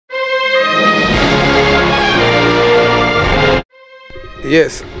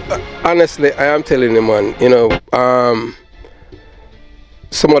Yes, honestly, I am telling you, man, you know,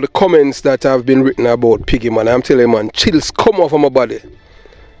 some of the comments that have been written about Piggy, man, I'm telling you, man, chills come off of my body.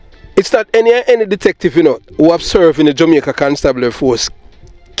 It's not any detective, you know, who have served in the Jamaica Constabulary Force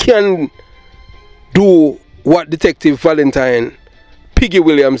can do what Detective Valentine Piggy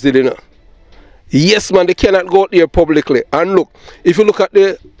Williams did, you know. Yes, man, they cannot go out there publicly. And look, if you look at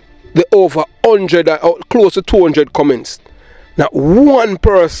the over 100 or close to 200 comments, not one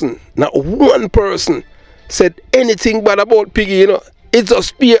person said anything bad about Piggy, you know. It's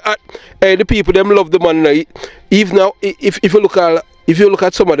just be at the people them love the man. Even now, if you look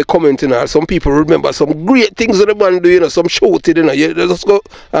at some of the comments, you know, some people remember some great things that the man do, you know, some shouted, you know. You just go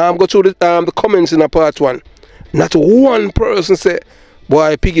through the comments in a part one. Not one person said,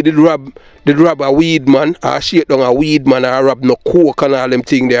 boy, Piggy did rob a weed man, or shake down a weed man, or rob no coke and all them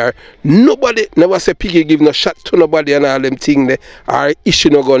thing there. Nobody never said Piggy give no shot to nobody and all them thing there, or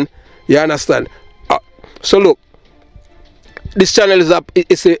issue no gun. You understand? So look, this channel is up.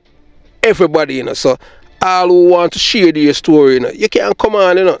 It's everybody, you know. So all who want to share their story, you know, you can't come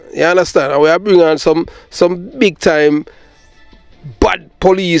on, you know. You understand? And we are bringing on some big time bad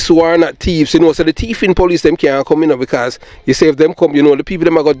police who are not thieves, you know. So the thieving police them can't come, you know, because you say if them come, you know, the people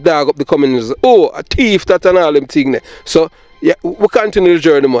them are got dog up the comments. Oh, a thief, that and all them thing there. So yeah, we continue the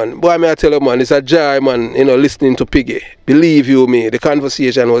journey, man. Boy, may I tell you, man, it's a joy, man, you know, listening to Piggy. Believe you me, the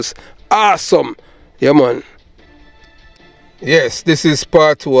conversation was awesome. Yeah, man. Yes, this is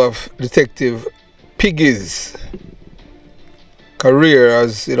part 2 of Detective Piggy's career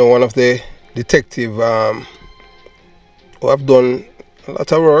as, you know, one of the detective who have done a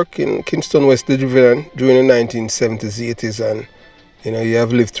lot of work in Kingston, West Division during the 1970s, 80s, and, you know, you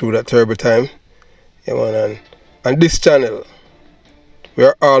have lived through that terrible time. Yeah, man, and this channel, we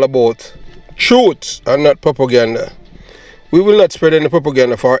are all about truth and not propaganda. We will not spread any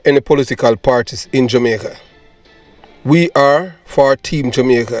propaganda for any political parties in Jamaica. We are for Team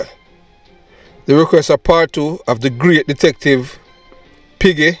Jamaica. The request of part 2 of the great detective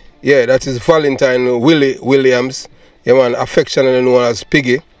Piggy, yeah, that is Valentine Williams, yeah, man, affectionately known as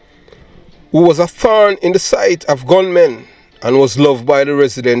Piggy, who was a thorn in the sight of gunmen and was loved by the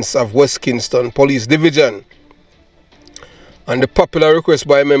residents of West Kingston Police Division. And the popular request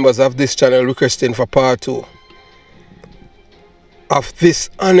by members of this channel requesting for part 2 of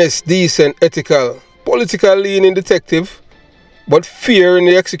this honest, decent, ethical, political leaning detective, but fear in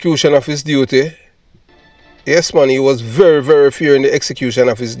the execution of his duty. Yes, man, he was very, very fear in the execution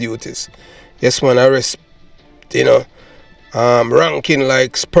of his duties. Yes, man, arrest, you know, ranking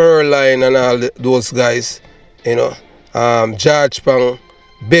like Spurline and all those guys, you know, Judge Pang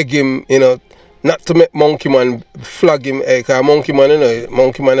beg him, you know, not to make Monkey Man flag him, because Monkey Man, you know,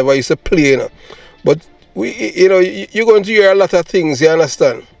 Monkey Man never used to play, you know. But we, you know, you're going to hear a lot of things, you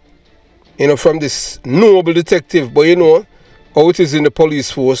understand? You know, from this noble detective, but you know how it is in the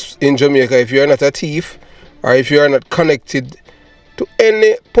police force in Jamaica. If you're not a thief, or if you are not connected to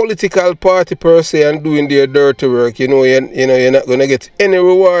any political party per se and doing their dirty work, you know, you're not gonna get any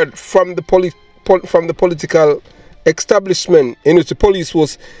reward from the political establishment. You know, the police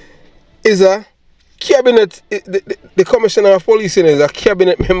force is a cabinet. The commissioner of police, you know, is a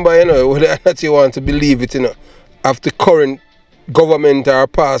cabinet member. You know, whether or not you want to believe it, you know, of the current government or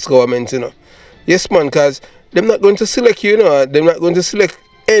past government, you know. Yes, man, because they're not going to select you, you know. They're not going to select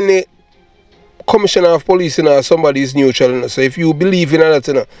any commissioner of police, you know, somebody is neutral, you know. So if you believe in that,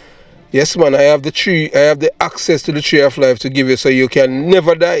 you know, yes, man, I have the access to the tree of life to give you so you can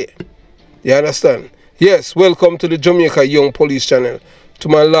never die. You understand? Yes, welcome to the Jamaica Young Police channel. To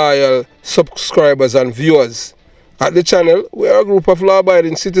my loyal subscribers and viewers. At the channel, we are a group of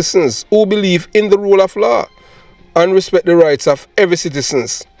law-abiding citizens who believe in the rule of law and respect the rights of every citizen,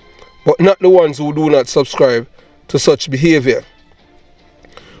 but not the ones who do not subscribe to such behavior.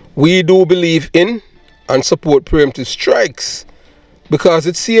 We do believe in and support preemptive strikes because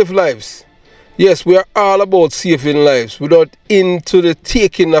it saves lives. Yes, we are all about saving lives. We're not into the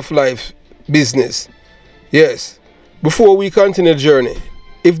taking of life business. Yes, before we continue the journey,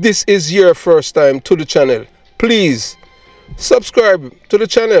 if this is your first time to the channel, please subscribe to the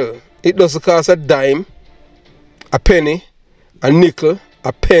channel. It doesn't cost a dime, a penny, a nickel,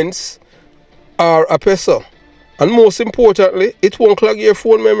 a pence, or a peso. And most importantly, it won't clog your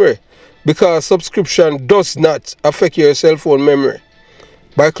phone memory because subscription does not affect your cell phone memory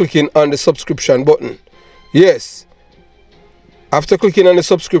by clicking on the subscription button. Yes, after clicking on the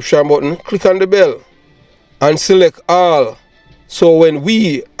subscription button, click on the bell and select all. So when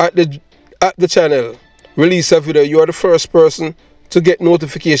we at the channel release a video, you are the first person to get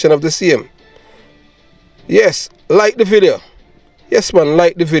notification of the same. Yes, like the video. yes man,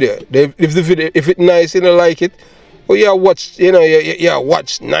 like the video. If it nice, you know, like it. Oh yeah, watch, you know, yeah,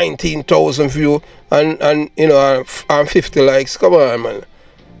 watch 19,000 view and you know, and 50 likes. Come on, man.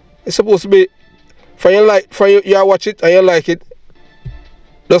 It's supposed to be for you watch it and you like it.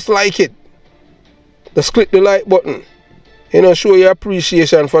 Just like it. Just click the like button. You know, show your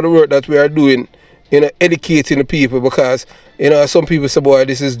appreciation for the work that we are doing, you know, educating the people, because, you know, some people say, boy,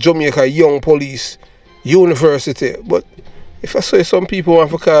 this is Jamaica Young Police University. But if I say some people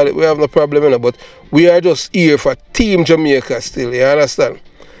want to call it, we have no problem, you know, but we are just here for Team Jamaica still, you understand?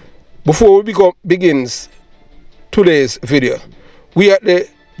 Before we begins today's video, we at the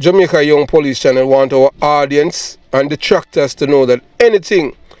Jamaica Young Police channel want our audience and detractors to know that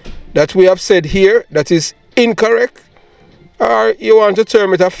anything that we have said here that is incorrect, or you want to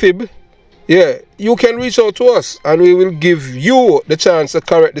term it a fib, yeah, you can reach out to us and we will give you the chance to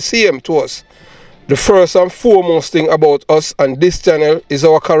correct the same to us. The first and foremost thing about us and this channel is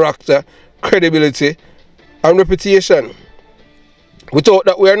our character, credibility and reputation. Without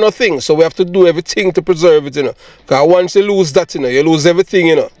that, we are nothing, so we have to do everything to preserve it, you know. Because once you lose that, you know, you lose everything,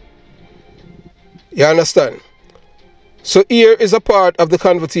 you know. You understand? So here is a part of the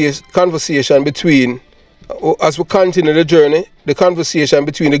conversation between, as we continue the journey, the conversation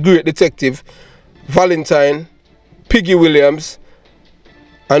between the great detective Valentine Piggy Williams,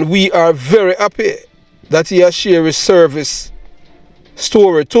 and we are very happy that he has shared his service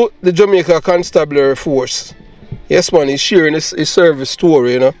story to the Jamaica Constabulary Force. Yes man, he's sharing his service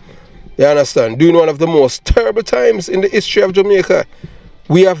story, you know. You understand? During one of the most terrible times in the history of Jamaica,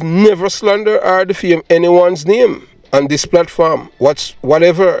 we have never slandered or defamed anyone's name on this platform.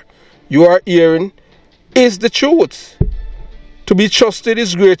 Whatever you are hearing is the truth. To be trusted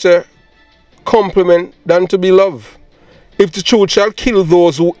is greater compliment than to be loved. If the truth shall kill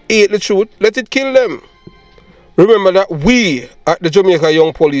those who hate the truth, let it kill them. Remember that we at the Jamaica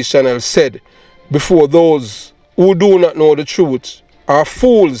Young Police channel said before, those who do not know the truth are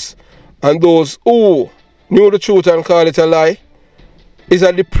fools, and those who knew the truth and call it a lie is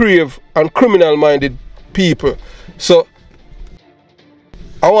a depraved and criminal-minded people. So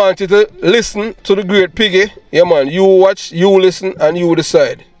I want you to listen to the great Piggy. Yeah man, you watch, you listen, and you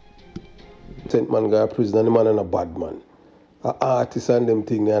decide. Man go to prison and the man and a bad man. An artist and them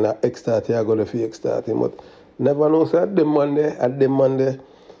thing and an ex-starter I go to fake starting. But never know say at them man there,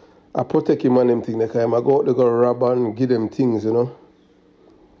 I protect him and them thing. Because I go out, they go rob and give them things, you know.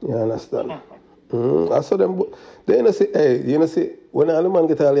 You understand? I saw them, they you know say, hey, you know say, when all the man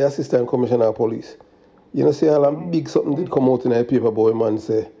get all the assistant commissioner of police, you know say all them big something did come out in the paper, boy, man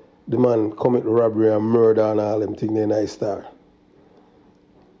say, the man commit robbery and murder and all them thing, then I star.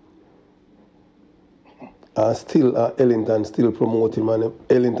 And still Ellington still promote him, and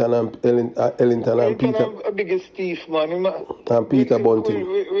Ellington and Peter. A biggest thief, man. And Peter Bunting.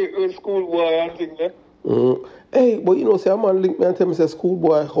 With schoolboy and things there. Hey, but you know, say a man link me and tell me say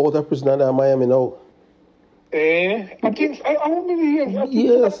schoolboy out of prison in Miami now. I think I won't be here.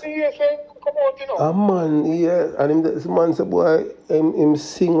 Yes. Come out, you know. A man, yeah. And this man say, boy, him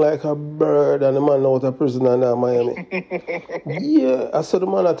sing like a bird, and the man out of prison in Miami. Yeah, I saw the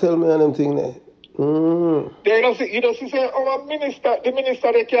man I tell me and them thing there. You know, say our minister, the minister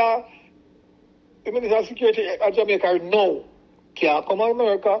of security at Jamaica no. Can't come to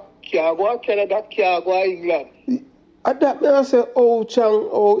America, can't go to Canada, can't go to England. At that man I say, oh Chang,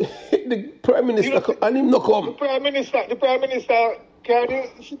 oh the Prime Minister and him no come. The Prime Minister carry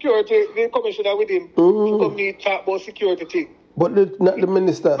the security, the commissioner with him. He come to talk about security thing. But not the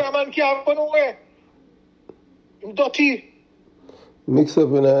minister. The man can't go nowhere. He's dirty. Mix up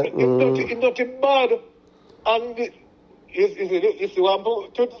in that. He's dirty bad. And it's the one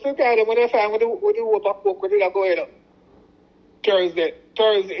to the guy when they find with the water book when they go in.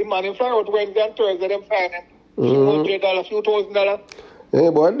 Thursday, man, in Friday, Wednesday and Thursday, them find him. $100, few $1,000. Yeah,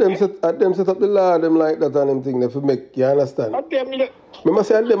 but at them set up the law, them like that and them thing, they for make, you understand? At them, remember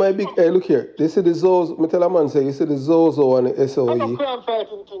say at them I big, hey, look here, they see the Zozo, me tell a man say, you see the Zozo and the SOE.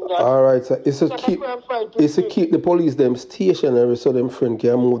 Alright, so it's to keep the police them stationary so them friend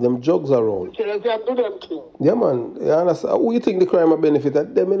can move them drugs around. Yeah man, you understand? Who you think the crime will benefit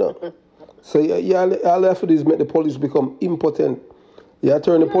at them, you know? So all have to do is make the police become impotent. You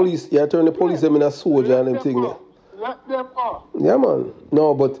turn the police them in a soldier and them thing there. Let them go. Yeah man.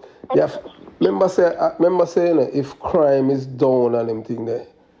 No, but yeah, remember say you know, if crime is down and them thing there,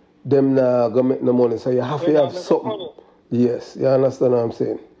 them now gonna make no money. So you have to have something. Money. Yes, you understand what I'm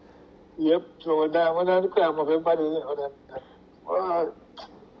saying? Yep, so when the crime of everybody what?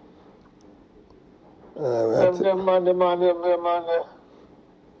 Them man.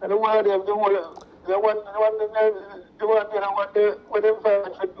 And the word of the whole the one when them find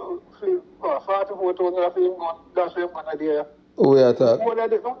 44,000 of him gun, that's him gun idea. Who we attack? One of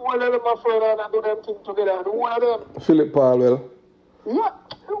them are friends and do them things together. One of them. Philip Palwell. Yeah,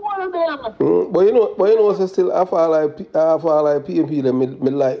 one of them. But you know, so still I fall like PMP them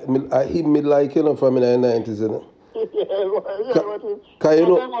me like you know from in the 90s, you know. You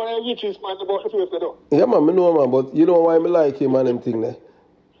know, yeah man, I know man, but you know why me like him and them thing there.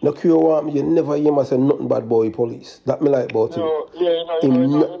 No cure want me, you never hear me say nothing bad boy police. That me like about him.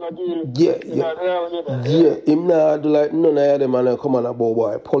 Him not do like none of them and come on about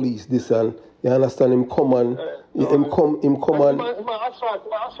boy police this and you understand him come on him come on. My asphalt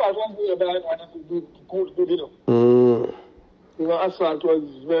was near behind and good, you know. You know, asphalt was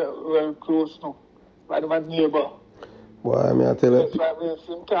very close now. By my neighbor. Boy, I mean I tell you.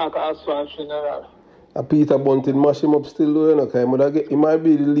 Peter Bunting mash him up still though, you know, because he might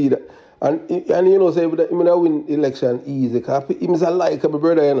be the leader. And you know, say, he might win election easy, because he's a likable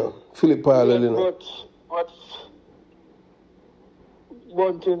brother, you know, Philip Palwell, you know. But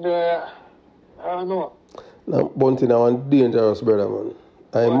Bunting, I don't know. No, Bunting is one dangerous brother, man.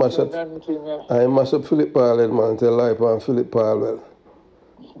 I mash up Philip Palwell, man, tell lie on Philip Palwell.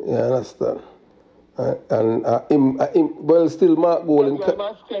 You understand? And him, well, still Mark Gold.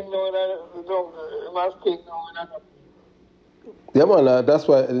 Yeah, man, that's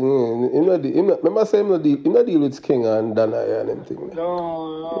why. Remember saying him not deal with King and Dana and anything.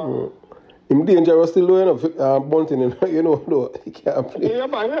 No. Him dangerous still, you know, Bunting, you know, no, he can't play. Yeah,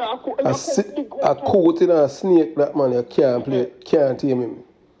 man, a coat in a snake, that man, you can't play, can't tame him.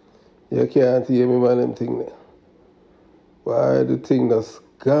 You can't tame him and them thing there. Why the thing that's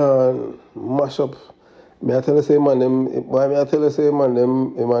gone, mash up. Me I tell you say man them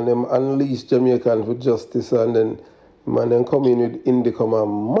unleash Jamaican for justice and then man them come in with Indy come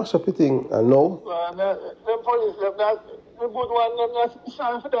and mash up the thing and now. Them police them not the good one them not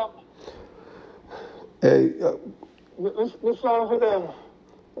sorry for them. Hey, we sorry for them.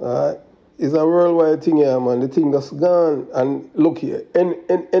 It's a worldwide thing here, man. The thing that's gone. And look here,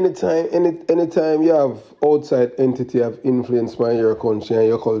 anytime you have outside entity have influence on your country and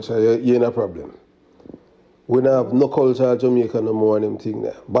your culture, you're in a problem. We don't have no culture in Jamaica no more and them thing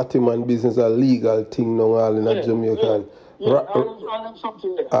there. Batman business a legal thing now all in Jamaica.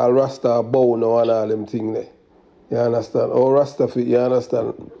 All Rasta bow now and all them thing there. You understand? Or Rasta fit, you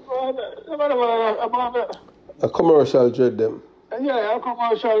understand? A commercial dread them. Yeah, a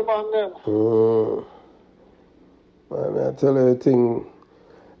commercial man them. Man, I tell you a thing.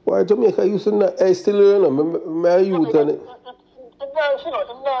 Why Jamaica used to not, I still learn them. My youth and it.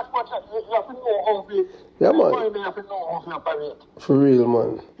 Yeah, man. For real,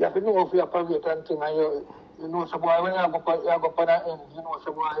 man. You have to know if you operate and thing, and you know some boy when you go for that end, you know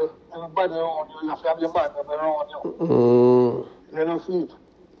some boy everybody around you, you have to have your man around you. You know see it.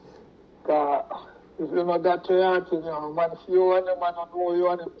 If you know that thing, you know, man see you and the man don't know you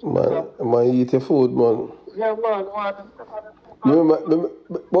and man eat your food, man. Yeah, man.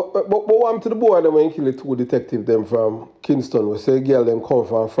 But what happened to the boy that when kill the two detectives them from Kingston? We say girl them come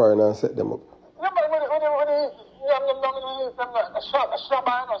from foreign and set them up.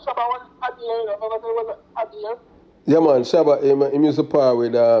 Yeah, man, Shabba, he used to par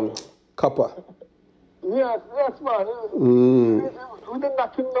with Kappa. Yes, man. We didn't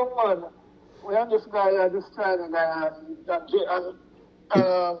knock him down, man. We had this guy, this China guy,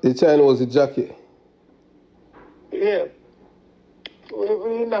 the China was a Jackie. Yeah.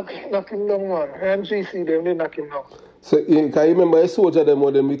 We knock him down, man. MCC them, they knock him down. So, can you remember a soldier them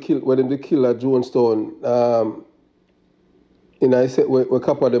when they kill at Jonestown? I said where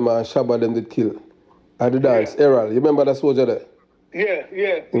Kappa them and Shabba them did kill at the dance. Errol, you remember that soldier there? Yeah.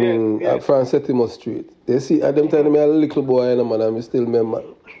 At Francettimo Street. They see at them time me a little boy and man, I still remember.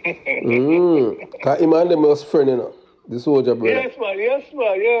 Cause him and them was friend, you know. The soldier brother. Yes,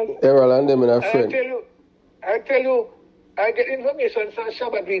 man. Errol and them and a friend. I tell you, I get information from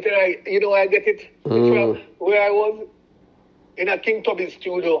Shabba Beat and I get it from where I was in a King Tubby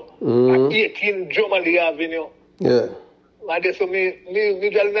studio at 18 Jomali Avenue. Yeah. And that's me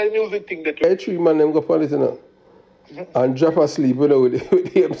just the music thing that. I 3 man them go for it, you know. And drop asleep, you know, with the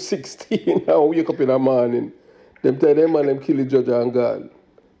M16 and wake up in the morning. Them tell them man them kill the judge and God.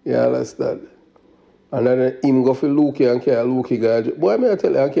 You understand? And then him go for Luki and carry Luki guy. Boy, I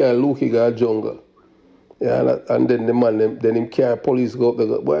tell you, I carry Luki guy jungle. Yeah, and then the man, then him carry police go up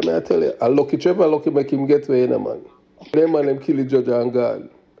there. Boy, I tell you, a lucky Trevor, lucky make him get away, man. Them man them kill the judge and God.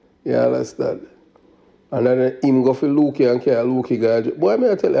 You understand? And then him go for Luki and carry Luki guy. Boy,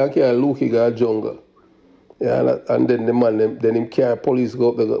 I tell you, I carry Luki guy jungle. Yeah, and then the man, then him carry police go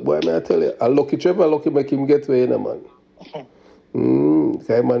up there. Boy, man, I tell you, a lucky Trevor, lucky make him get away, man.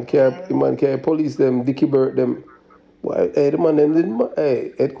 Man carry police them, Dicky Bird them. Boy, hey, the man,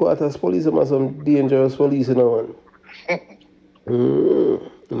 hey, headquarters police them are some dangerous police, you know, man.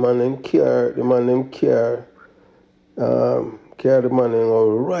 The man them care, carry the man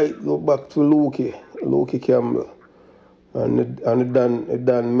and go back to Loki Campbell. And it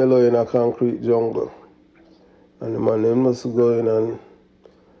done mellow in a concrete jungle. And the man them must go in and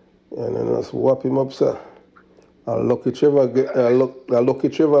just whap him up, sir. Lucky Trevor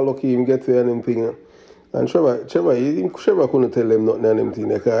lucky him get there and him thing. And Trevor couldn't tell him nothing and him thing.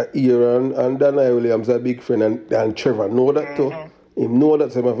 Because Ian and Danai Williams are a big friend and Trevor know that too. Him know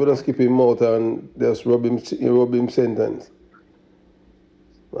that, so if I just keep him out and just rub him sentence.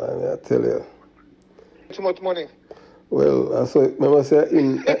 Man, I tell you. Too much money. Well, I saw remember say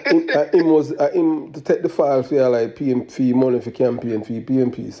him to take the file for like PMP money for campaign for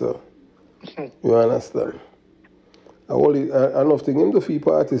PMP, so you understand. I enough thing him the fee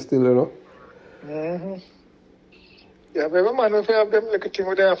party still, you know. Yeah, but every man if you have them like a thing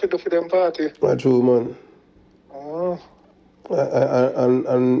with them for them party. That's true, man.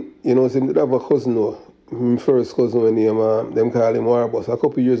 And you know, him did have a cousin though. My first cousin when them call him Warboss. A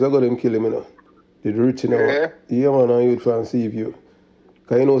couple of years ago them kill him, you know. The rich, you know. Yeah, man, and you'd fancy you.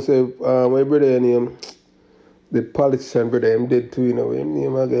 Because you know, say, my brother name, the politician brother, him dead too, you know. Him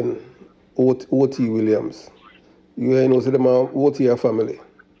name again, O.T. Williams. You know, say them are O.T. family.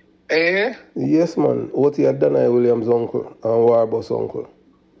 Yes, man. O.T. had Danai Williams' uncle and Warboss' uncle.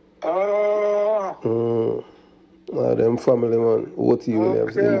 Them family, man. O.T.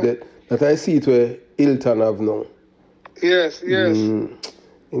 Williams. Him dead. That I see it where Hilton have now. Yes.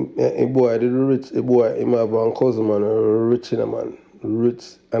 A boy, him have one cousin, man, rich, man,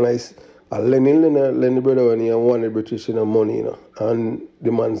 rich. And I Lenny brother when he wanted British money, you know. And the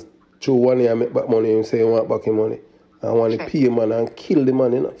man, through 1 year, make back money, him say he want back his money. And want to pay man and kill the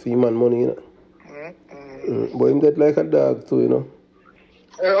man, you know, for him man money, you know. But him dead like a dog too, you know.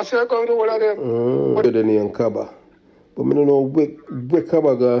 I see I come to one of them. But the name Kaba. But I don't know where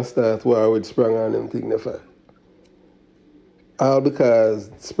Kaba gonna start war with Spranger and them thing, the fact. All because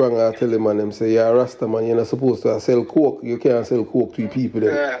Spranger tell him and them say, you're a Rasta man, you're not supposed to sell coke. You can't sell coke to people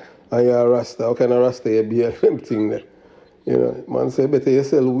then. Yeah. And you're a Rasta. How can a Rasta you be a them thing there? You know, man say better you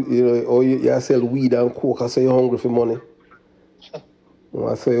sell, you know, or you sell weed and coke. I say you're hungry for money.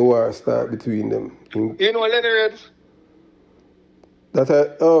 I say war start between them. You know Lenny Reds? That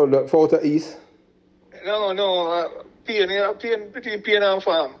for outer east? No. Between Pain and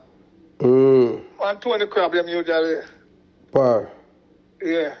Farm. And Tony Crab them usually. Par.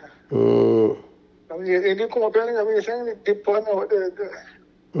 Yeah. I mean, they come up here and they say, dip on out there.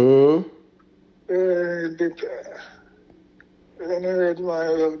 Dip. Then I read my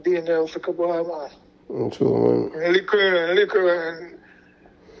DNA of the Kabah, man. True, man. Liquor.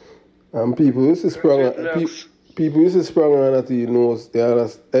 And people used to sprung on that, you know,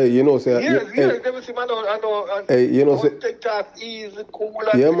 hey, you know, say, yes, they will see, man, I know, hey, you know, say, take that easy, cool,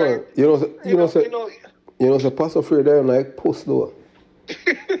 yeah, man, you know, say, Pastor Fred, I'm like, post though.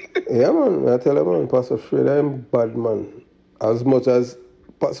 Yeah, man, I tell you, man, Pastor Fred, I'm bad, man. As much as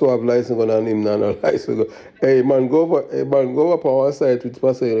Pastor have license going on him, no license go. Hey, man, go up on one side with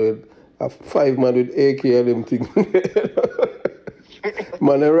Pastor, you know, 5 man with AK and them thing.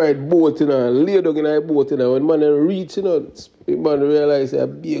 Man, I ride boat, you know, lay down in a boat, you know, when man reach, you know, man realize a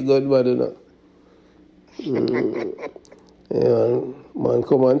big good man, you know. Yeah, man,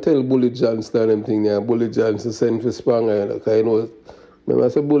 come and tell Bully Johnston them thing, yeah. Bully Johnston send for Spranger, you know, because you know, remember I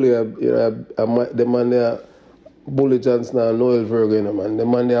say Bully, you know, the man there, Bully Johnston and Noel Verger, you know, man. The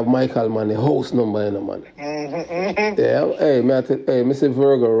man there have Michael, man, the house number, you know, man. Yeah, hey, Mr.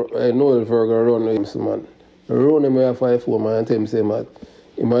 Verger, Noel Verger run with him, man. Run him here 5-4, man, and tell him, say, man,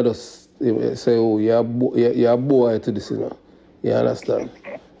 he might just say, oh, you're a boy to this, you know. You understand?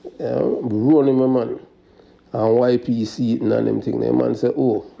 Yeah, run him, man. And YPC and them thing. The man say,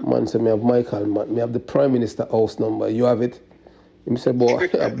 oh, man say, me have Michael, man. Me have the Prime Minister house number. You have it? Him say, boy,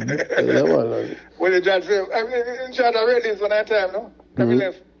 yeah, man. Well, the judge said, I mean, in charge of radios when I time, no? He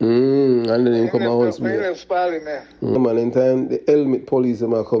left. And then he come out me. He left Spalding there. Man, in time, the helmet police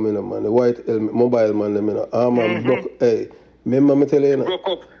them are coming, man. The white helmet, mobile man, them, you know. Arm and block. Hey, remember me tell you, you know? Broke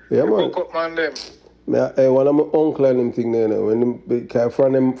up. Yeah, man. Broke up, man, them. Hey, one of my uncle and them thing there, you know, when them,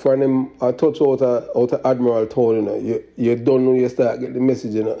 from them, I touch out of Admiral Town, you know, you don't know you start get the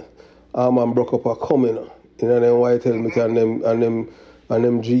message, you know. Arm and broke up are coming, you know, them white helmet and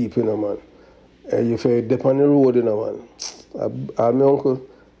them Jeep, you know, man. You feel dip on the road, you know, man. And my uncle,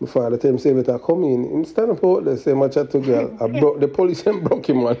 My father tell him, say, better come in. Him stand up out there, say, my chat to girl. The police and broke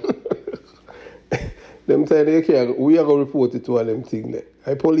him, man. Them say, we are going to report it to all them things there.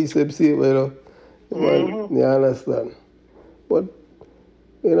 I police them say, you know. Man, you understand? But,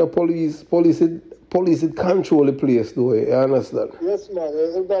 you know, police control the place, though, you understand? Yes, man.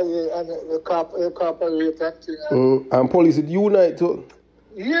 Everybody, and the corporate acting. And police unite, too.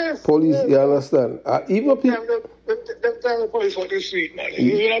 Yes. Police, yes. You understand? Even people... Them time the police on the street, man.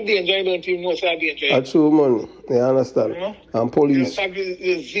 You're not danger, you don't even know it's not danger. That's true, man. You understand? And police...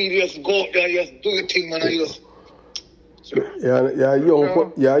 You just go out there, just do your thing, man, and just... You're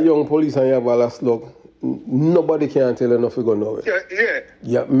a young police and you have a last slug. Nobody can tell you nothing going nowhere.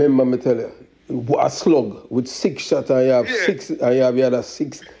 Yeah, remember me tell you. A slug with 6 shots and you have 6 and you have the other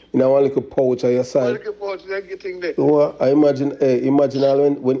 6 in a one little pouch on your side. One little pouch, you're getting there. So, I imagine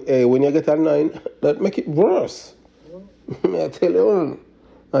when you get a 9, that make it worse. I tell you one.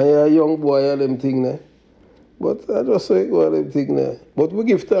 And you're a young boy, you them thing there. But I just say go them thing there. But we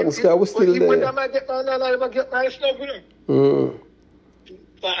give thanks because we're still there. When I get my snug with him.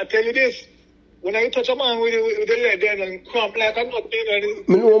 But I tell you this. When I touch a man with the leg there and cramp like a nut,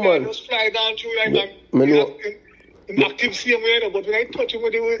 and man. Just fly down through like that. In active same way, but when I touch him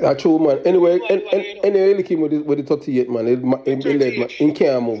with the... That's true, man. Anyway, he lick him with the 38, man. He leg, man. He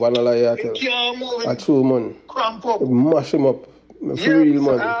can't move, and all that. He can't move. That's true, man. Cramp up. Mash him up. For real,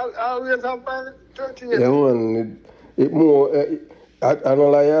 man. I always have my 38. Yeah, man. It more... and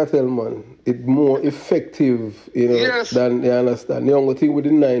all I tell, man, it's more effective, you know, than you understand. The only thing with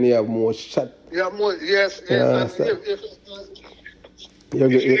the 9, you have more shot. You have more, yes. You have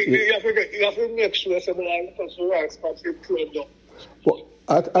to make sure somebody touch the right spot to clean down. Well,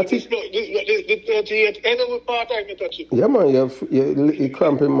 I think... The 38, any part time you touch it. Yeah, man, you're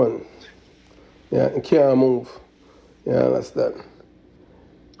cramping, man. Yeah, you can't move. You understand?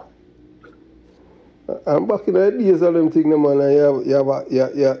 I'm back in the days of them things, man.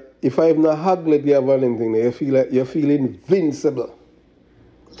 If I have not hugged like you have on them thing, you feel like you feel invincible.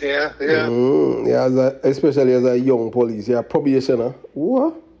 Yeah. Especially as a young police, you're a probationer.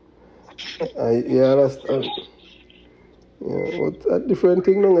 What? You understand? Yeah, but a different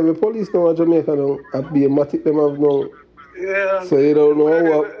thing now. Every police now in Jamaica now, at be a matic them have now. Yeah. So you don't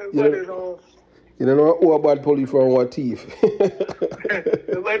know you don't know who a bad police from what thief.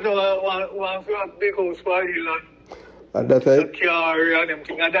 You might know one big house for you, and that I car and them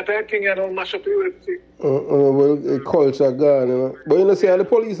thing. And that I think you know mash up everything. Well, culture gone, you know. But you know, see, the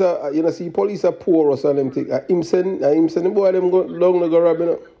police are, you know, see, police are porous and them thing. Him send the boy them go down to go rob, you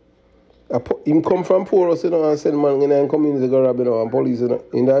know. Him come from porous, you know, and send man in and community go rob, you know, and police, you know,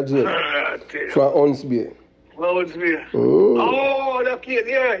 in that jail. From Huntsby. Huntsby. Oh, that kid,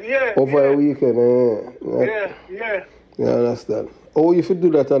 yeah. Over a weekend, Yeah. You understand? Oh, if you do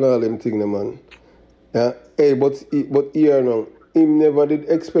that and all them thing, man. Yeah. Hey, but here now, him never did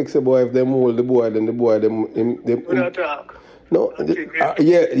expect the boy if them hold the boy, then the boy them would attack. No,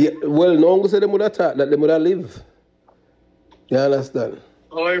 well, no one say them would attack, that them would have live. You understand?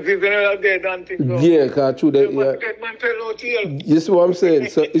 Oh, if he's gonna dead and things. Yeah, because true that dead man tell no tale. You see what I'm saying?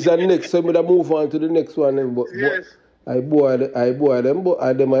 So it's the next, so we move on to the next one then, but yes. I boy them,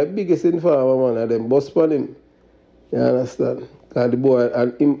 but them my biggest informer, man, and them bust on him. You understand? And the boy,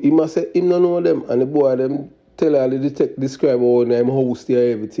 and he must say, him don't know them, and the boy, them tell all the describe all them host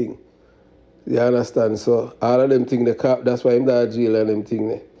there, everything. You understand? So, all of them things, that's why him that jail and them thing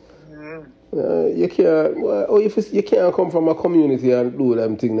there. You can't come from a community and do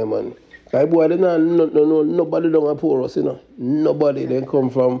them thing there, man. Like, boy, they nobody don't pour us, you know. Nobody, they come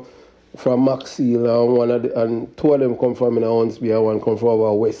from Maxfield, and 2 of them come from in Huntsby, and 1 come from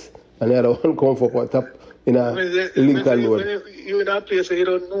over west, and the other 1 come from top in a Lincoln Road. You in that place, you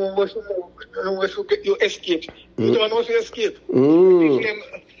don't know what you escape. You don't know what you escape.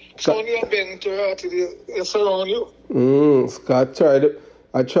 So you bend to surround you.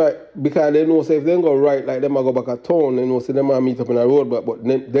 I try because they know say if they go right, like them I go back at town, they know say them I meet up in a road, but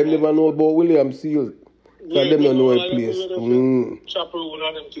them never know about William Seal. Because them don't know a place. Chapel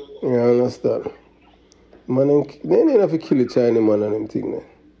and them thing. Yeah, I understand. Man, they ain't have to kill a Chinese man and them thing there.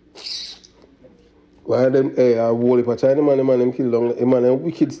 Why them, I whole heap of Chinese man, them kill down, man, them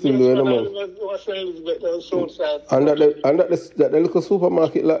wicked still doing them, man. And that the little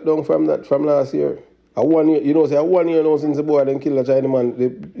supermarket locked down from last year. A 1 year, you know, say a 1 year now since the boy then kill a Chinese man, the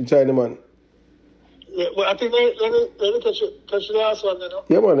Chinese man. Yeah, but I think they touch the last one, you know.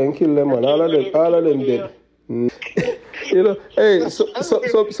 Yeah, man, then kill them, man. All of them dead. You know, hey,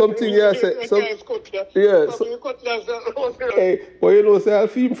 something yeah, say, hey, but you know, say, I'll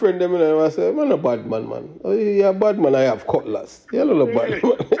film friend them, and I say, man, a bad man, man. Oh, you're a bad man, I have cutlass. You're not a bad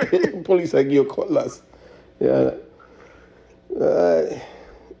man. Police, I give you cutlass. Yeah.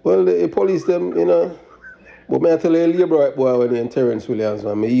 Well, the police, them, you know, but me I tell you, a labor boy when he and Terrence Williams,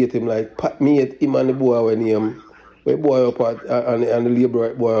 man, me hate him like, me hate him and the boy when he, we boy apart and the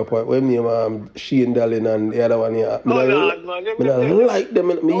labor boy apart. When me Shane Dallin and the other one here. I don't like them.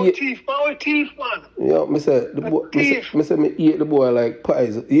 Me thief, man. Yeah, me say the boy. Me say me eat the boy like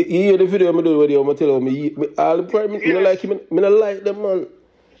pies. You hear the video me do with you? Me tell you me eat. All the prime. Me don't like him. Me don't like them, man.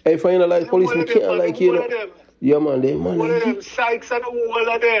 If I don't like police, me can't like you. Yeah, man. They man. One of them Sykes and the whole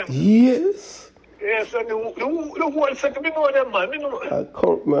of them. Yes. Yes, and the whole second, me know them, man. Me know. I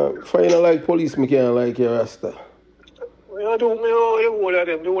can't, man. If I don't like police, me can't like your Rasta. I do me know the whole of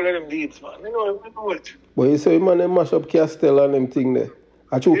them deeds, man. Me know it. But you say, man, they mash up Castell and them thing there.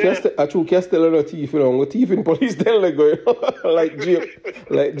 I true Castell and a thief, you know. Thief in police tell they go, like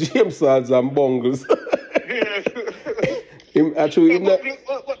James Swords and Bungles. Yes.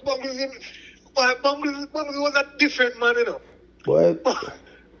 Bungles was a different man, you know. What?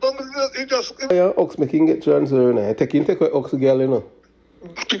 Bungles, he just... Yeah, Ox making get transfer, you know. Take away Ox girl, you know.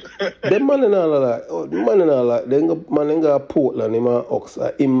 Them man and all that. Oh, the man and all that. Then man and got Portland, him and Ox.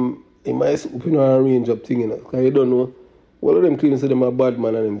 Him might you know arrange up thing, you know. Cause you don't know. All of them claim say them a bad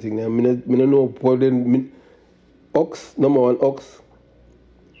man and them thing. I don't know for them. Ox, number one, Ox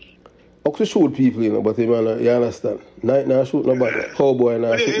will shoot people, you know, but him you understand. Night now shoot nobody. Cowboy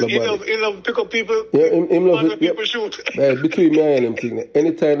now shoot nobody. He love pick up people. Yeah, him love it. People shoot. Between me and them thing there.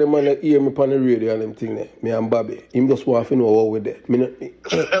 Anytime the man hear me on the radio and them thing there, me and Bobby, him just want to know what we there. My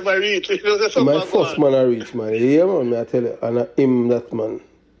first man I reach, man. Yeah, man, me I tell you. And him, that man,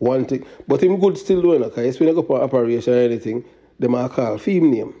 one thing. But him good still doing it, because when I go for operation or anything, they might call film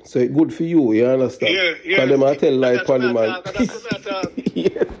name. So it's good for you understand? Yeah. Because they might tell lie upon him.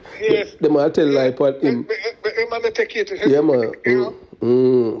 Yes. They might tell lie upon him. Yeah, man.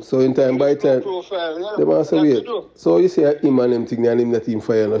 So in time, by time, they might say, wait. So you see him and them thing, and him not even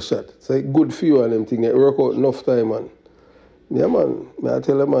fire no shot. So it's good for you and them thing. It work out enough time, man. Yeah, man. I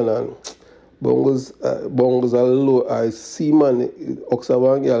tell them, man, and Bongos are low. I see, man,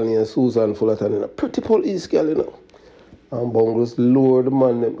 Oxavan girl named Susan Fullerton, a pretty police girl, you know. And Bongos lower the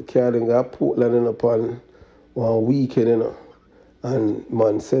man, them carrying a Portland in upon one weekend, you know. And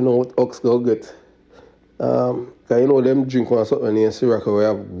man, send out Ox go get. Cause you know them drink one something in Syracuse where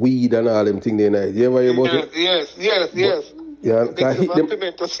have weed and all them things they night. You ever hear about it? Yes. Yeah, cause hit them.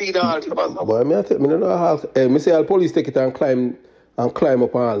 To see that. But me don't know how. Me say all police take it and climb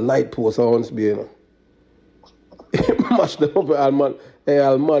up on a light post on once be, you know. Mash them up all man.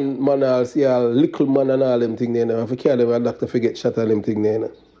 All man, I'll see all little man and all them things there. If you carry them, a doctor forget shot on them things there. You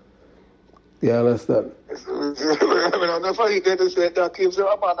know. You understand? I never hear them say that keeps a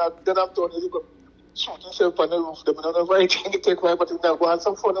man then I'm told you go shoot himself on the roof. Them I never think it take my but now go have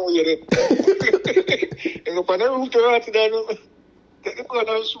some fun with it. You go on the roof to right then. They go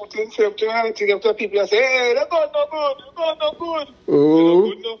and shoot himself to right after people say, hey, that gun no good, the gun no good. No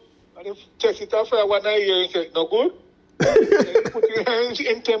good no. And if test it after 1 year and say no good. Then put it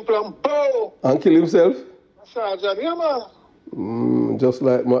in temple and bow. And kill himself? Sergeant, yeah man. Just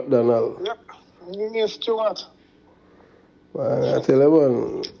like McDonald. Yep. Yes, Stuart. I tell you,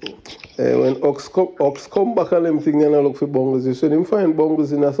 man, when Ox come back and them thing and I look for Bongos, you should him find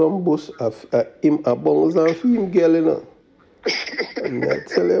Bongos in some bush, a Bongos and film girl, you know. And I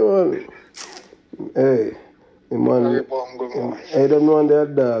tell you, man, hey, man, I don't know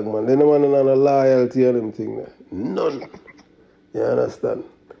that dog, man. They don't want no loyalty or them thing there. None. You understand?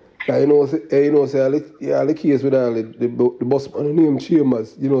 You know, say all the case with all the boss man named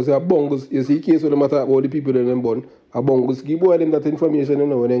Chambers, you know, say a Bongos, you see case with them talk about the people that them born, a Bongos give boy them that information, you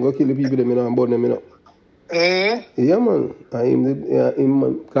know, when they go kill the people them, you know, and burn them, you know. Yeah, man. And him,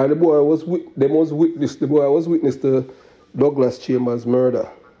 man, because the boy was witness to Douglas Chambers' murder.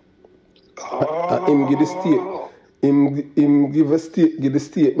 And him give the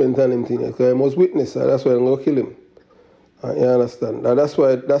statement and him thing, because he was witness, so that's why I'm gonna kill him. You understand? Now that's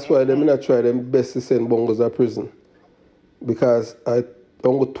why them not try them best to send Bongos to prison. Because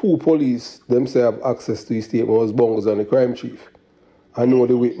only 2 police them say have access to his statement was Bongos and the crime chief. I know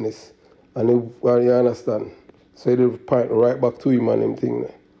the witness. And you understand? So they point right back to him and them thing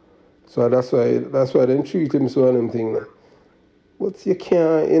there. So that's why them treat him so and them thing there. But you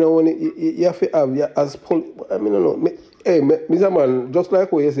can't, you know, when you have to have as police, I mean, no. Hey, Mr. Man, just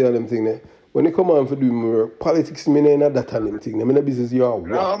like what you say and them thing there. when they come on for doing more politics, I mean, not that and them thing. I mean, the business you are what?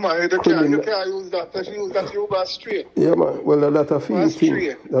 No, man, you can't use that. You use that, you go straight. Yeah, man. Well, that's a theme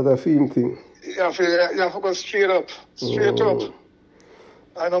thing. That's a theme thing. You have to go straight up. Straight up.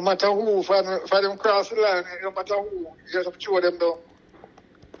 And no matter who, for them cross the line, no matter who, you have to show them down.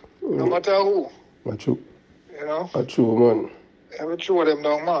 No matter who. That's true. You know? That's true, man. You have to show them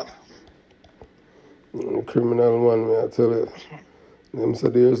down, man. Criminal man, I tell you. Them say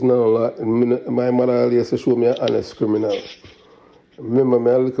there's no lot. My mother always show me an honest criminal. Remember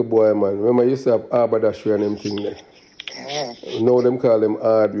me a little boy, man. Remember I used to have haberdashery and them thing there. Now them call them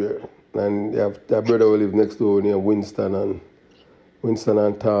hardware. And they have their brother who live next door near Winston and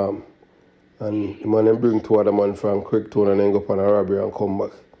Tom. And the man them bring two other man from Craigtown and then go up on a robbery and come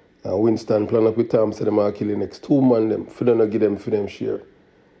back. And Winston plan up with Tom, say them are kill the next two man them. For them not give them for them share.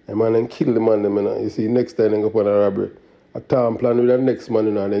 And man then kill the man them, you know. You see, next time they go up on a robbery. A Tom plan with the next man,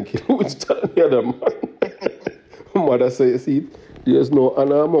 you know, and then kill Winston and the other man. Mother say, you see, there's no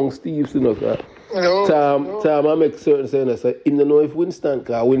honor among thieves, you know. Tom, I make certain saying, I say, him don't know if Winston,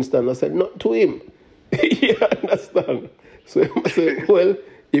 because Winston, I said, not to him. You understand? So I say, well,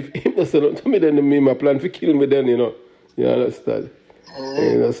 if him doesn't say nothing to me, then me, my plan for kill me then, you know. You understand?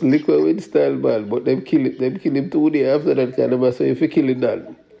 And that's liquor with style bad, but them kill him 2 days after that kind of say if you kill it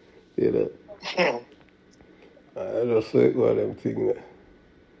done. You know. I just say what them thing there.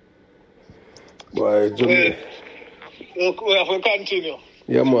 Boy, Jimmy. We have to continue.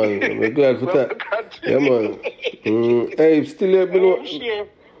 Yeah, man. I'm glad for that. Yeah, man. Hey, still here, me know.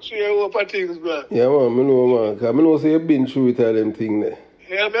 Share over things, man. Yeah, man. Me know, man. Because I know say you've been through it all them thing there.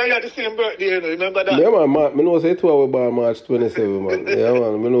 Yeah, man, you had the same birthday, you know. Remember that? Yeah, man. Me know say 2 hours by March 27, man. Yeah,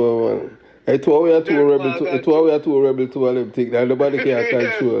 man. Me know, man. Hey, 2 hours we are two rebel to all them things. Nobody can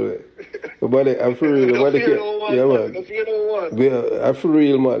control it. Nobody, I'm for real. Nobody can. Yeah, man. I'm for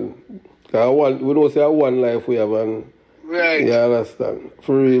real, man. Because we don't say one life we have, man. Right. Yeah, I understand.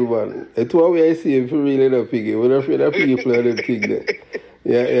 For real, man. It's what we see for real in a Piggy. We're not afraid of people and them things there.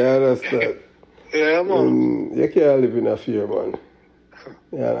 Yeah, I understand. Yeah, man. You can't live in a fear, man.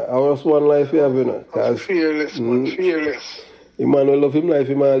 Yeah, I was one life you have, you know. Fearless, man. Fearless. The man will love him life,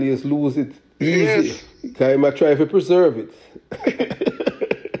 he might always lose it easy. Yes. Because he might try to preserve it.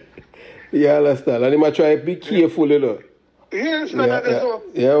 You understand? And he might try to be careful, you know. Yes, man, that is so.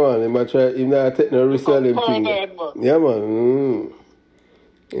 Yeah, man. He might try, he not take no risk on him thing. Yeah, man.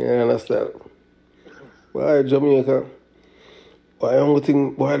 Yeah, understand. Why Jamaica? Why only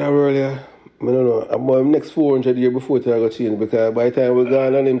thing, why that earlier? I don't know. I'm next 400 years before I go change because by the time we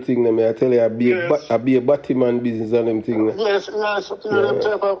gone on them thing, I tell you, I be a Batman business on them thing. Yes, mad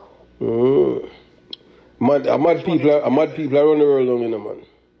people around the world, you know, man.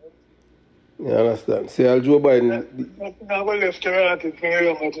 You understand? See, I'll Joe Biden. Now we left the relative for the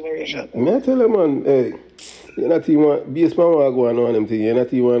younger generation. I tell you, man, hey, you're not even base man go on them thing. You're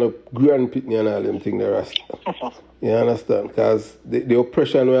not even a grand pitney and all them thing the rest. You understand? Because the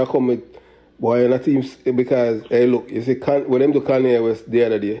oppression where I come with, boy, you're not even, because, hey, look, you see, when them do Kanye West the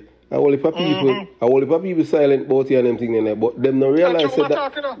other day, I only people silent about you and them thing in there, but them don't realize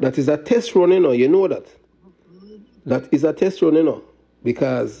that is a test run, you know. You know that? That is a test run, you know.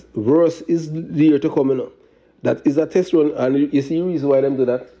 Because verse is there to come, you know. That is a test run, and you see the reason why them do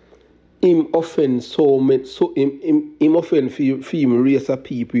that? Him offend him offend female race of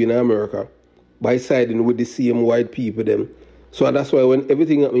people in America by siding with the same white people them. So that's why when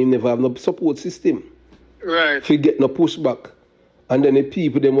everything happen, him never have no support system. Right. If he get no pushback. And then the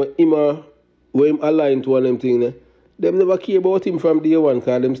people them where him aligned to one them thing, them never care about him from day one,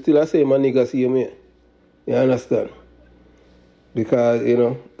 because them still the same nigga see him here. You understand? Because, you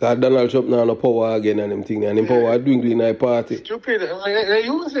know, because Donald Trump now no power again and them thing, and him power dwindling in the party. Stupid. They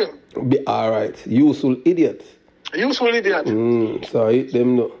use him. Alright. Useful idiot. Useful idiot. So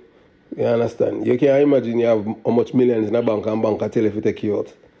them know. You understand? You can't imagine you have how much millions in a bank and bank tell if you take you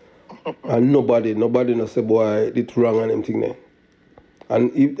out. And nobody no say, boy, it's wrong and them thing there.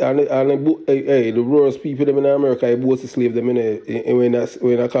 And the worst people them in America, they both slave them in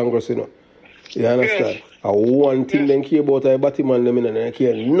a Congress, you know. You understand? Yes. And one thing they care about is Batman them, and they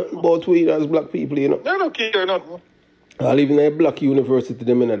care nothing about we as black people, you know. They don't care nothing. I live in a black university,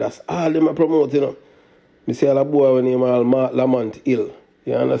 them, and that's all them I promote, you know. I see all the boy when name all Lamont Hill.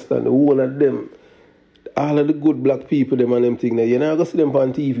 You understand? The one of them, all of the good black people, them and them thing there. You never go see them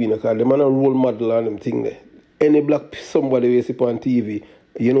on TV, you know, because them are not role model on them thing there. Any black somebody we see on TV,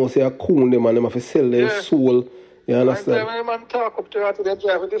 you know, say a cool them and them have to sell their soul. You understand? When man talk up to her to them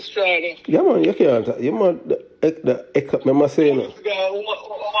drive with this Friday. Yeah, man, you can't. You man, remember saying that. This guy,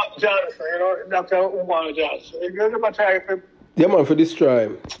 Johnson, you know, Dr. Umar Johnson. You never try for... Yeah, man, for this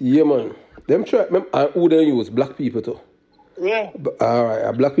tribe. Yeah, man. Them try, and who they use? Black people too. Yeah.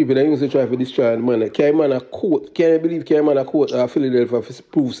 Alright, black people they used to try for destroy the man. Can man a court? Can you believe can man a court Philadelphia for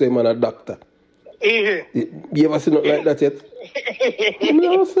prove say man a doctor? Yeah. You ever seen nothing like that yet?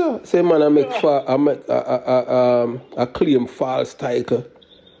 No, sir. Say man I claim false title.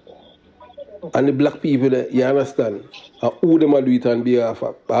 And the black people that you understand, who them a do it on behalf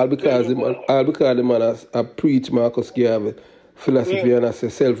of? All because the man has preach Marcus Garvey philosophy and say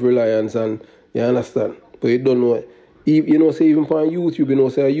self-reliance and you understand. But you don't know. You know, say even on YouTube, you know,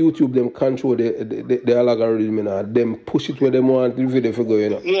 say YouTube them control the algorithm, them push it where they want the video to go, you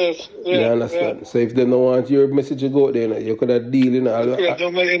know. Yes, you understand? Yeah. So if they don't want your message to go there, you could have deal, you know. It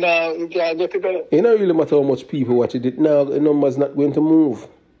don't really matter how much people watch it. Now the number's not going to move.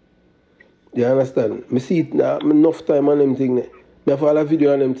 You understand? Me see it now, enough time on them thing. Me have all a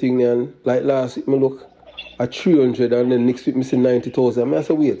video on them thing and like last week me look at 300 and then next week me see 90,000. I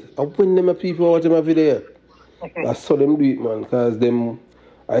say wait, I win them people watching my video. I saw them do it, man, because them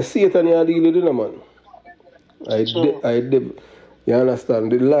I see it and I deal with it, man. You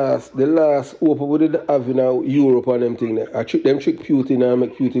understand? The last hope we did have in Europe and them thing there. I trick Putin and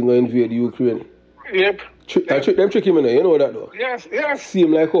make Putin go invade Ukraine. Yep. I trick him in there, you know that though? Yes, yes.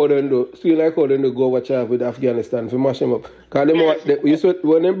 Seem like how they go watch out with Afghanistan to mash them up. Because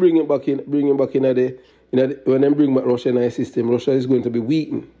when they bring him back in when they bring back Russia in the system, Russia is going to be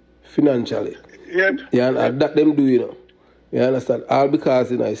weakened financially. Yep. Yeah, and that them do, you know. You understand? All because,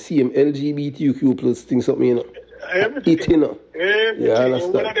 you know, I see him LGBTQ plus things something, you know. It, you know. You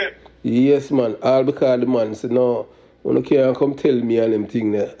understand? Yes, man. All because the man said, no, when you can't come tell me and them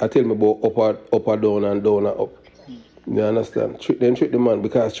thing there, I tell me about up or down and down and up. You understand? Trick the man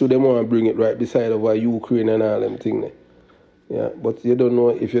because through them want to bring it right beside of Ukraine and all them thing there. Yeah, but you don't know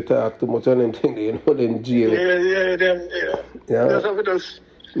if you talk too much on them thing there, you know, then jail. Yeah. That's how it does.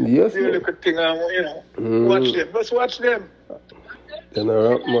 Yes, you look at things, you know. Watch them. Just watch them. They're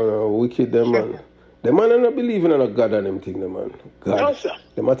not, man, wicked, them, man. The man are not believing in a God and them thing, the man. God. No, sir.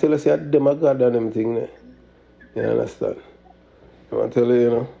 They might tell us that them a God and them thing, ne? You understand? They might tell you, you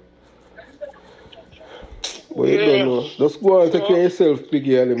know. But you don't know. Just go and take care of yourself,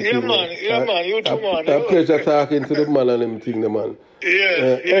 Piggy, and them thing. Yeah, man. You too, man. A pleasure talking to the man and them thing, the man.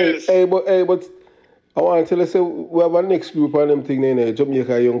 Yes. Hey, but I want to tell you, we have a next group on them thing, you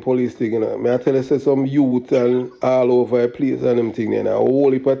Jamaica Young Police thing, you know. I tell you, some youth and all over the place and them thing, you know. A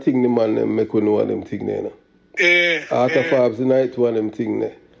whole heap of thing, the man, them make we know them thing, you know. Artifacts the night one, them thing,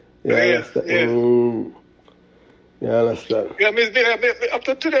 you understand? You understand? Yeah, up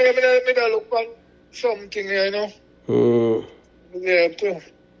to today, I look on something, you know. Yeah, too.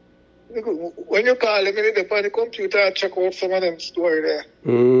 When you call them, you on the computer, I check out some of them story there.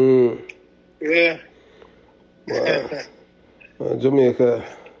 Yeah. Wow. Jamaica.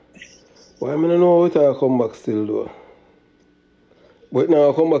 Why I don't know how I come back still though. But now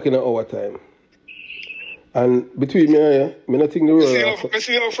I come back in an hour time. And between me and you, I don't think the world. I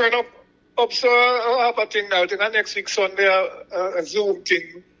see your friend up so I have a thing now. I think next week Sunday a Zoom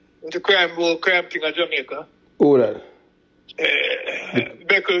thing with the crime thing in Jamaica. Who that?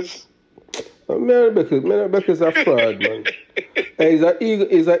 Beckers. Beckers a fraud, man. He's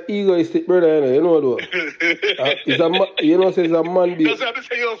an egoistic brother, you know though. He's a man baby. That's what I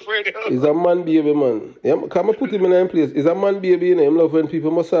say your friend. He's a man baby, man. Yeah, can I put him in a place? He's a man baby, you know. Him love when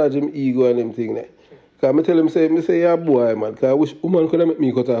people massage him ego and them thing there. Can I tell him, say yeah boy, man. Because I wish woman could have make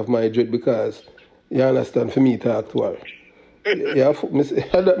me cut off my dread because you understand, for me talk to her. Yeah, me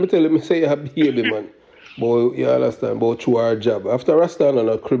tell him, say yeah baby, man. But you understand, but through our job. After Rasta and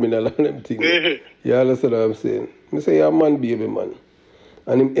a criminal and them thing. You understand what I'm saying? I say, you're a man, baby, man.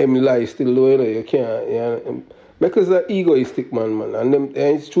 And him lie still though, you know, you can't. Because they're egoistic, man. And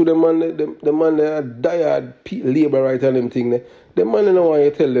it's true, the man, they are diehard labor right and them thing. The man don't want you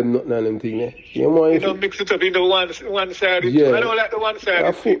to tell them nothing on them thing. You don't mix it up in the one side. Yeah. I don't like the one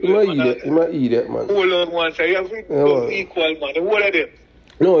side. You might eat that, man. Hold on one side. You have to go equal, man. The whole of them.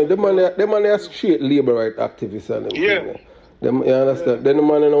 No, the man are straight labor right activists and them thing. You understand? Then the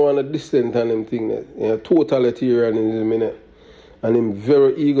man don't want to dissent on them thing. Totalitarianism, innit? And him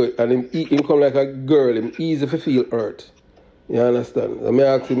very ego, and him come like a girl, him easy to feel hurt. You understand? So I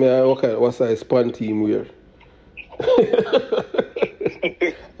ask him, what size pant team wear?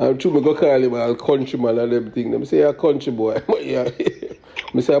 I'm true, I go call him a countryman and them thing. Them say, a country boy. I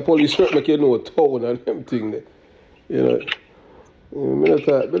say, a police shirt make you know town and them thing. You know?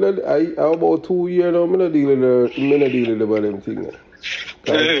 About 2 years now, I'm not dealing with them thing.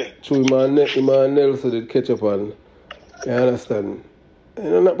 Through my Nelson did catch up on. You understand?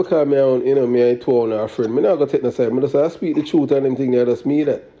 And not because me I told our friend. I not gonna take no side. I just speak the truth and them thing there, just me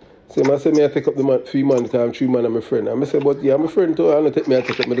that. So I say, me I take up the man, 3 man, because I'm 3 man and my friend. And I say, but yeah, I'm a friend too, I don't take me, I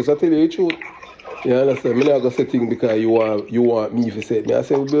take up. I just tell you the truth. You understand? I'm not going to say things because you want me to say it. I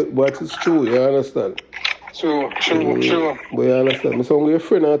say, but it's true, you understand? True. But you understand? So I'm your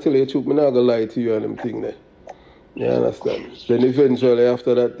friend, I tell you the truth, I'm not going to lie to you and them thing there. You understand? Then eventually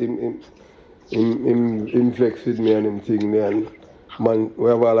after that, him vexed with me and them thing there. And man, we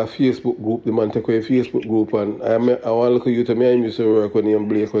have all a Facebook group, the man take away a Facebook group, and I want to look at you to me, I used to work when he and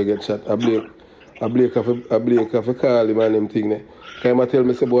Blake will get shot. I Blake have to call him and them thing there. Can I tell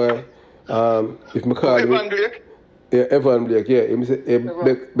me, say, boy, if I call him... Evan Blake? Yeah, Evan Blake, yeah. He say,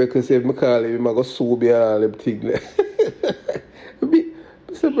 because if I call him, I go sue me and all them thing there.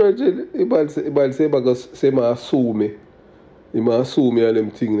 Mr. Virgin, he might say, I sue me. He might sue me and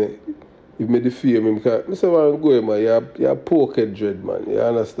them thing there. If me defame him, because I say, man, go, man, you're poke dread, man. You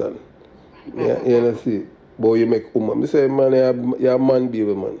understand? Yeah, you understand? But you make woman. I say, man, you're a man,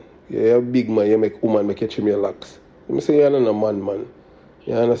 baby, man. You're a big man, you make woman, make catch him your locks. I say, you're not a man.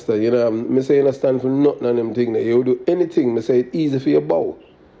 You understand? You know, I say, you understand for nothing and them thing there. You do anything, I say, it's easy for you bow.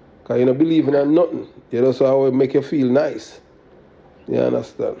 Because you don't believe in nothing. You know, so how it make you feel nice. You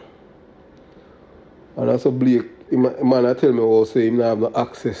understand? And that's a Blake. Man, I tell me what say him not have no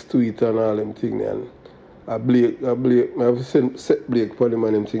access to it and all them thing. And I have set Blake for them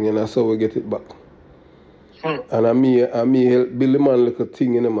and them thing, and that's how we get it back. And I me help build the man like a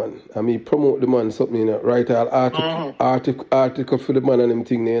thing in the man. I me promote the man something, you know, write an article for the man and them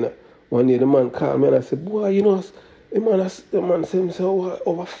thing, you know. One day the man called me and I said, boy, you know, the man said,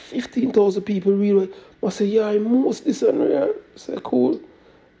 over 15,000 people read it. I said, yeah, most this and that. I said, cool.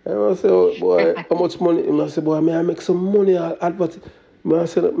 And I said, oh, boy, how much money? And I said, boy, may I make some money? I'll advert. I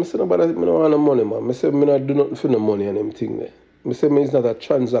said, nobody, I don't want no money, man. I said, I don't do nothing for no money and them thing there. I said, he's not a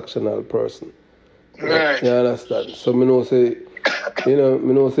transactional person. Right. You understand? So I know say, you know, I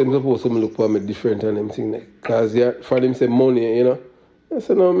know say I'm supposed to look for me different and them thing there. Because for them say money, you know. I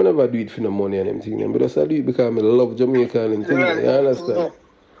said, no, I never do it for no money and them thing there. But I do it because I love Jamaica and them thing there. You understand?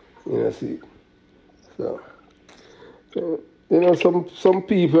 You know, see. So you know, some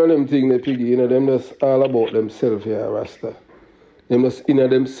people and them thing they Piggy, you know, them just all about themselves, yeah, Rasta. Them just in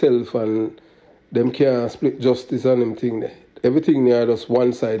themselves and them can't split justice and them thing there. Everything there just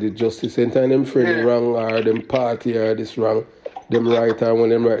one-sided justice. Anytime them friend wrong or them party or this wrong, them right, and when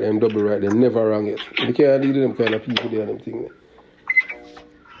them right, them double right, them never wrong it. You can't deal with them kind of people there and them thing there.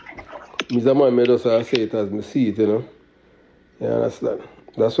 Mr. Man, I just say it as me see it, you know. You understand?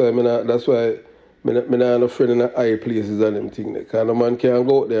 That's why I'm not a friend in the high places and them thing there. Because a man can't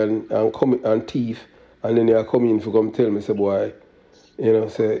go out there and come and thief, and then you come in for come tell me, say, boy, you know,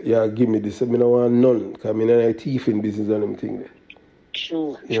 say, yeah, give me this. I don't want none, because I'm in a thieving business and them thing there.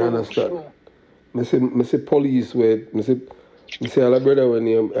 True. You understand? I say police where, I say all a brother when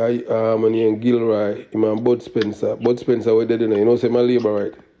you in Gilroy, him and Bud Spencer. Bud Spencer, where they do, you know, say my labor,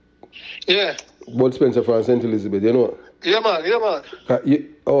 right? Yeah. Bud Spencer from St. Elizabeth, you know? Yeah, man. You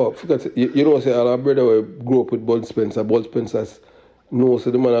know, say all our brother will grow up with Bud Spencer. Bud Spencer's know, so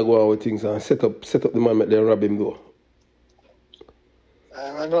the man will go out with things and set up the man, make them rob him though.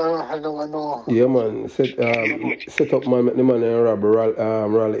 I know. Yeah, man. Set up man, make the man and rob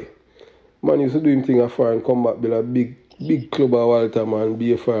rally. Man used to do him thing afar and come back, build a big club of Walter, man,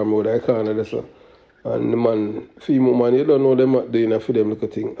 be a farm road, I can't understand. And the man, female man, you don't know them not doing for them little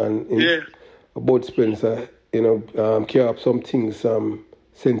thing. And Bud Spencer, you know, care up some things,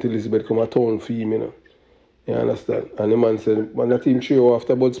 St. Elizabeth come a town for him, you know. You understand? And the man said, man, that him sure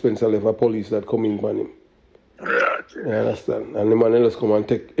after Bud Spencer left, a police that come in on him. You understand? And the man else come and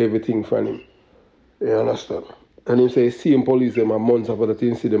take everything from him. You understand? And him say, see him police them a month after that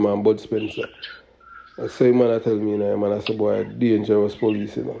he see them and Bud Spencer. I say, man, I tell me, you know, man, I say, boy, dangerous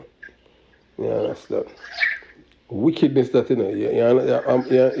police, you know. You understand? Wickedness that, you know,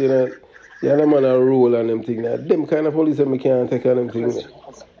 you know, man a rule and them thing. Them kind of police that me can't take on them thing.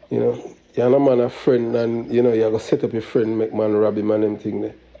 You know, you're a man a friend and, you know, you have to set up your friend, make man rob him and them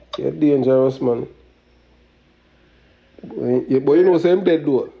thing. You're dangerous, man. But you know, say him dead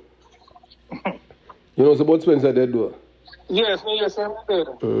though. You know, say Bud Spencer dead though. Yes, I'm dead.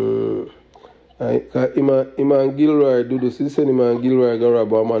 Him and Gilroy do this. He said him and Gilroy go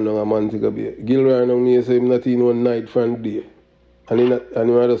rob a man a man take a beer. Gilroy now me say him not in one night from day. And him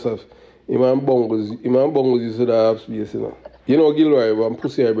just have him and Bongos used to have space, you know. You know Gilroy, one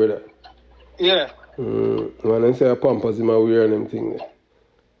pussy brother. Yeah. Man, and say a pampers him and wear and them thing there.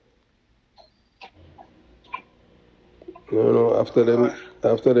 You know, after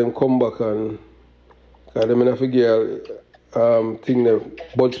them come back and cause them in a figure thing there,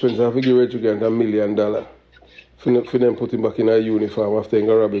 Bud Spencer have to give Rich $1 million for them put him back in a uniform after he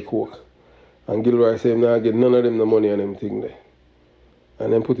got rob a coke. And Gilroy said him not get none of them the money and them thing there.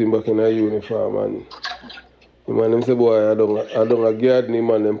 And then put him back in a uniform and him and him say, boy, I don't a garden him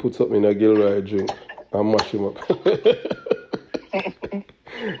and then put something in a Gilroy drink and mash him up.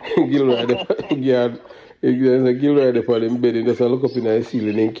 Gilroy the part in bed and just look up in the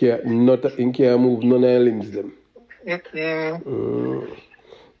ceiling and can't move none of the limbs them.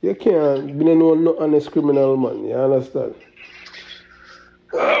 You can't be no honest criminal man, you understand?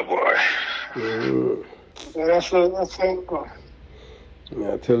 Oh boy. That's good.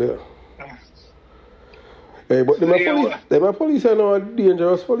 Yeah, I tell you. Hey, but my police are now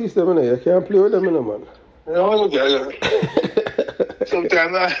dangerous police, them, you can't play with them, man. No,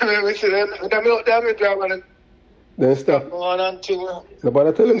 sometimes I see them driving. Then stop. No, but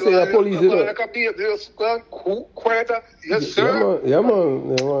I tell them, say, you're police, you know. Yes, sir. Yeah,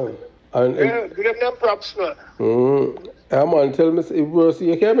 man. And, give them them props, man. Yeah, man, tell me, if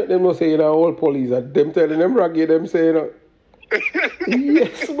you can't make them know, say, you're all police, and them telling them, raggy, them saying,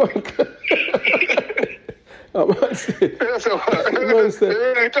 yes, man. Man say,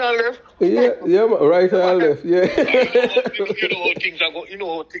 right and left. Yeah, man, right and left, yeah. You know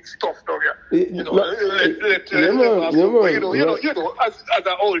how things tough down here. You know, as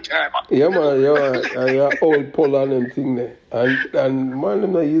an old timer. Yeah, man, yeah, old pull on them thing there. And man,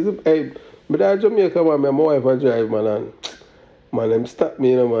 them not easy. Hey, but I Jamaica, man, my wife I drive, man, them stop me,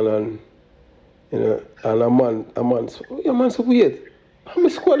 you know, man, and you know, and a man, so, yeah, man, so weird. I'm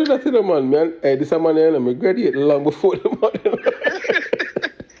squatting that to the man. Hey, this man, I graduated long before the man.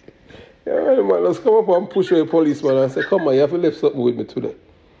 Yeah, man, let's come up and push the policeman and say, come on, you have to lift something with me today.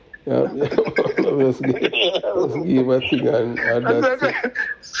 Yeah, let's give him a thing and that.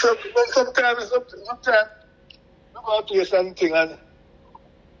 Sometimes, I'm going to do something and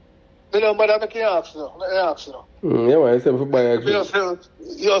you know, but I can't ask you. Yeah, man, it's time for buy a drink.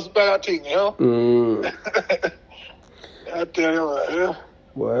 You just buy a thing, you know? I tell you what, yeah.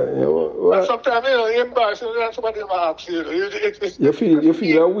 Well, sometimes, you know, you're embarrassed when somebody asks you. You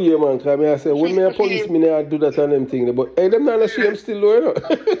feel a way, man, because I say, when me a policeman, I do that and them thing. But, hey, them not ashamed still, though, you know?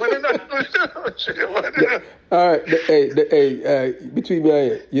 All right, between me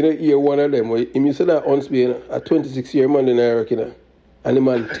and you know, hear one of them, where you said that once being a 26-year man in Iraq, you know, and the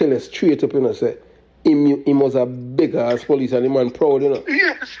man tell us straight up, you know, say, he was a big ass police and the man proud, you know.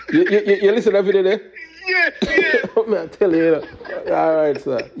 Yes. You listen to that video there? Yes. I tell you, you know. All right,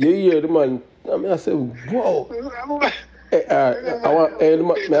 sir. You hear the man. I say, whoa. Hey,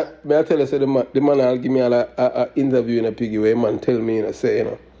 may I tell you, say the man will give me an interview in a Piggy where man tell me, you know, say,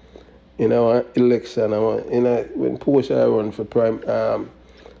 you know, election, you know, when Porsche I run for prime,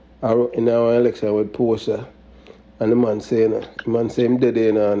 in our election with Porsche, and the man say, him dead,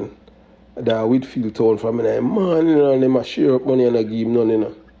 you know, and that Whitfield town from me, man, you know, and them a share up money and I give him none, you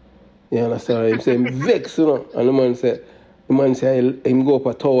know. You understand? Him say him vex, you know. And the man say him go up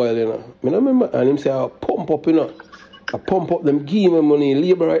a towel, you know. I remember, and him say I pump up, you know. I pump up them, give him money,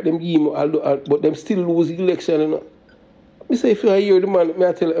 labor right them, give him, but them still lose the election, you know. I say if you hear the man,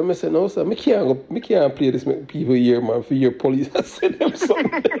 I tell him, I say no, sir, I can't play this people here, man, for your police. I said them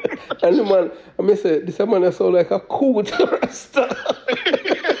something. And the man, I say, this man that sound like a cool terrorist.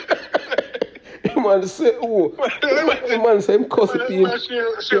 Man say, oh, man say him cuss the people.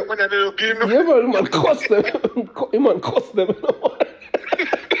 Yeah, man, man cuss them. Man cuss them.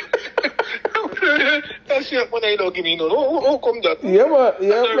 That shit when I don't give me no. How come that? Yeah, man,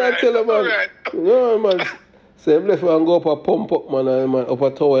 I tell him, man. No, man. Say him left and go up a pump up, man, and man, up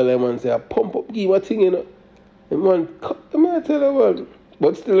a towel, man, say, pump up, give a thing, you know. And man, I tell him, man.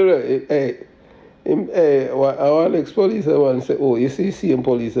 But still, hey, our ex-police, man, say, oh, you see him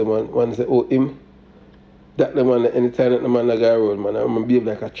police, man, say, oh, him. That the man, anytime that the man like a road, man, I'm behave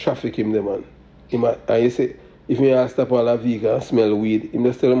like a traffic him, the man. And you say, if me I stop all the vehicle and smell weed, him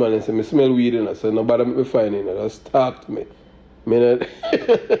just tell the man and say, me smell weed, you know, so nobody make me find it, you know, just talk to me.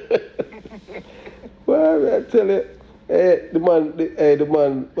 Well, I tell you, the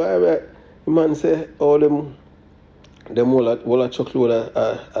man say, oh, them all a chocolate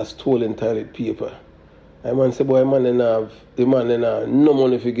a stolen toilet paper. And man say, boy, the man then have no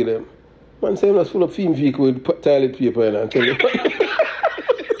money to give them. Man say, I'm full of film vehicle with toilet paper, and I tell you.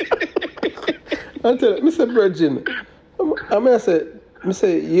 I tell you, Mr. Virgin, I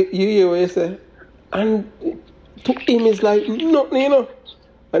say, you hear what you say? And to him it's like nothing, you know.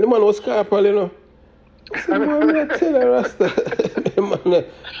 And the man was carpal, you know. I said, man, I tell you, Rasta.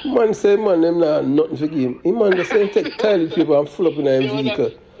 Man say, man, them not nothing for him. He man just say, take toilet paper and full up in his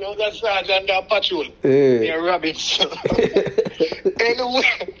vehicle. You got sergeant and patrol. Yeah. You're rabbits.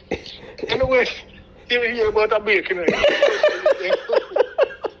 Anyway, You hear about a bacon.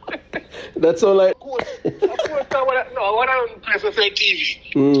 That's all like. Of course, I want to press a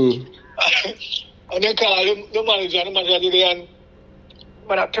TV. And then call the manager did it, and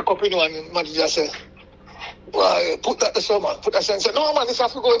man, I took up in one, and manager said, well, put that to someone, put that and said, no man, this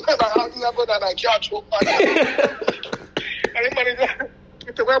has to go in, and I can't choke, man. And the manager,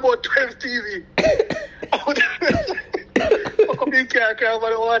 it took about 12 TV. I come in car over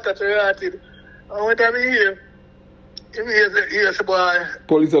the water to the it. And when I'm here, here's the boy.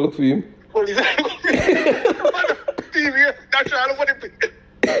 Police are look for him. Police are look for him. TV, that's all over the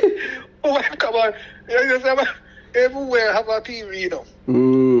oh, come on. Everywhere have a TV, you know.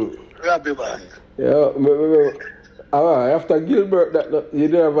 Rabbi, man. Yeah, after Gilbert, you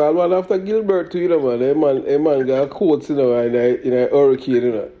never have one after Gilbert too, you know, man. A man got coats, you know, in a hurricane,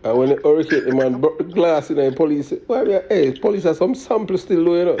 you know. And when the hurricane, the man broke the glass, you know, the police, hey, police have some samples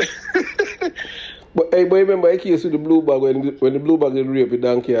still, you know. But hey, but remember a case with the blue bag when the blue bag did rape the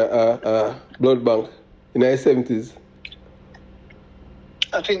donkey blood bank in the 70s.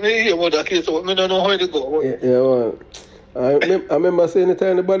 I think they hear about that case, but I don't know how to go. Yeah, man. I remember saying the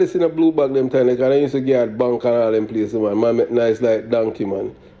time the body in a blue bag them time, because I used to get bank and all them places, man. Man make nice like donkey,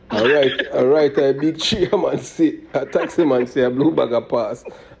 man. I write a big tree, man, see, a taxi man say a blue bag a pass,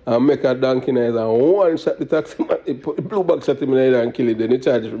 and make a donkey nice, and one shot the taxi man, he put the blue bag shot him in the head and kill him, then he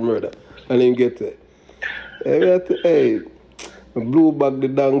charge him for murder, and then get it. Hey, blue bag the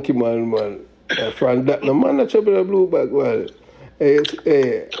donkey, man. From that, no man not trouble the blue bag, well. Hey,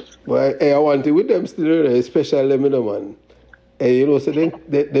 I want it with them still, especially them, you know, man. Hey, you know, so then do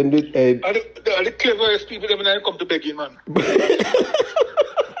it. Are the cleverest people when I come to begging, man. The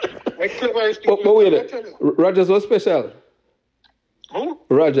cleverest people. But wait, Rogers was special. Who?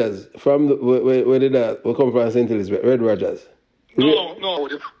 Rogers, from where did that? We come from St. Elizabeth. Red Rogers. No.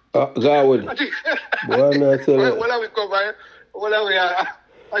 Garwood. Boy, man, I tell you. Well, we come by. Well, we are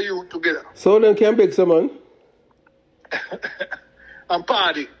you together. So then can beg someone. And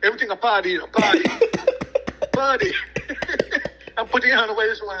party. Everything a party, party. Party. I'm putting on away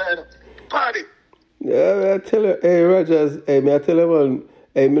this one, party. Yeah, I tell you, hey, Rogers, hey, I tell you, man,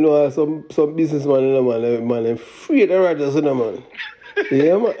 hey, me know some businessman, you know, man, I'm free of the Rogers, you know, man.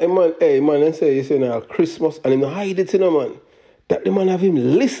 Yeah, man, they say, you know, Christmas, and him hide it, you know, man. That the man have him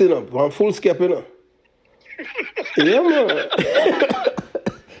listen up, on full scap, you know. Yeah, man.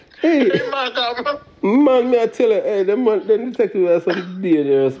 Hey, man, me I tell you, hey, them detective are some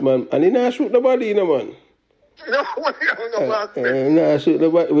dangerous, man. And he not shoot nobody, you know, man. No, nah, shoot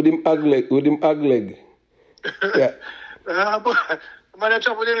nobody with him ag leg. Yeah. Man, I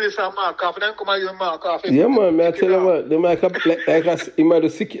trouble in this mark off, then come out your mark off. Yeah, man, me I tell you, man, they might have he might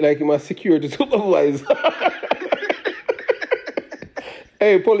like him a security supervisor.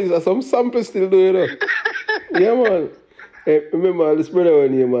 Hey, police are some samples still doing it. Yeah, man. Hey, remember this brother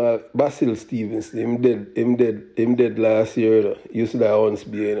named Basil Stevens, him dead last year, you know. Used to that once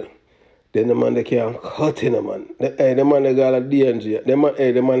be, you know. Then the man they can't cut in, man. The man they got a D&G. The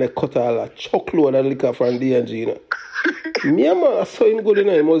man they cut all a chuckload of liquor from D&G, you know. Me, man, I saw him good, you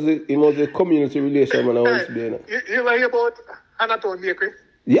know. He was a community relation, man, I once be, you know. You ever hear about Anatole Bakery?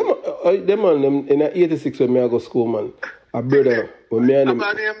 Yeah, man. Them man, in 86 when I go to school, man. A brother, when me and him...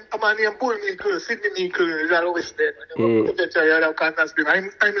 A man named Paul Meikle, Sidney Meikle, is always there. I'm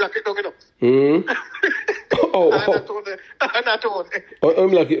lucky dog, you know. Anatole.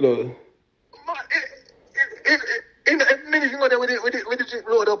 I'm lucky though. In minutes go there with the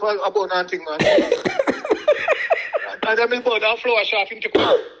load up about nothing, man. And then bought that flour shop in the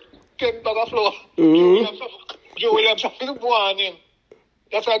 10 bag of flour. Joe Williams, I feel one name.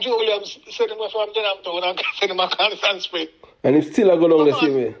 That's why Joe Williams sent him from Denham and sent him a constant spray. And it's still a go along the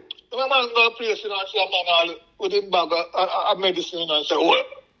same way. My man go to place, you know, and see a man with him bag of medicine and say, oh,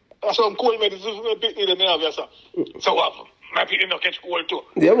 that's some cold medicine, you pick me, they have, yes, sir. So what? My people don't catch cold too.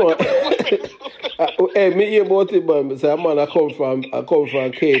 Yeah, man. Hey, me hear about it, man. Say, man, I come from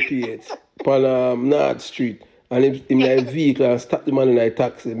KPH on North Street. And him in a vehicle and stop the man in a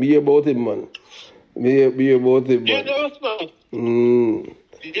taxi. Me hear about him, man. Me hear about him, man.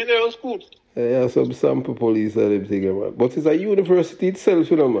 General school. Yeah, some sample police and everything, man. But it's a university itself,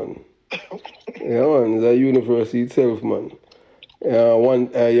 you know, man. Yeah, man, it's a university itself, man. You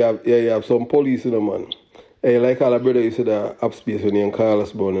have some police, you know, man. Hey, like all the brother used to the upspace when you in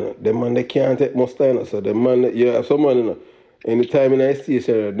Carlos Brown, you know. Them man, they can't take much time, you know. So them man, you have some man, you know. Anytime in a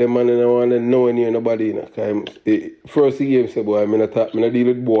station, them man don't want to know near nobody, you know. Cause first he gave say, boy, I deal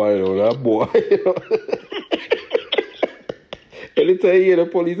with boy, you know, not boy, you know. Anytime you hear the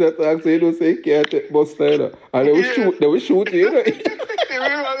police attack, so you don't say you can't take bus time, you know. And they will shoot you, you know.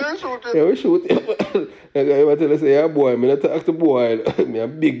 Yeah, we shoot. I tell you, say, yeah, boy, me not talk to boy. Me a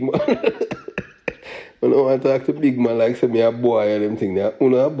big man. I don't want to talk to big man like say me a boy and them thing.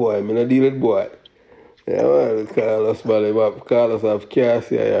 Uno a boy, me not deal with boy. Yeah, man, Carlos, man, Carlos have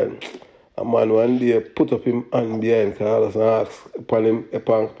Cassie and a man one day put up him hand behind Carlos and ask upon him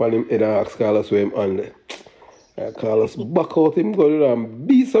head and ask Carlos where him hand there. And Carlos back out him go down and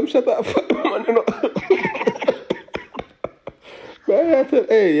beat some shit off man, you know. I tell,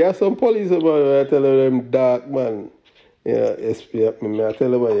 hey, you have some police man, I tell them dark man. Yeah, I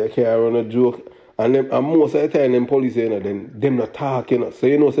tell them you can't run a joke. And most of the time them police, you know, them not talk, you know. So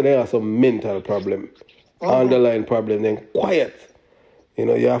you know, so they have some mental problem. Underlying problem, then quiet. You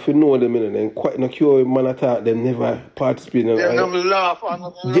know, you have to know them, you know, then quite not cure man attack, them never participate. They don't laugh.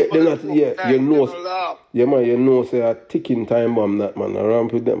 Yeah, they not, yeah, you know, yeah, man, you know, say a ticking time bomb that, man,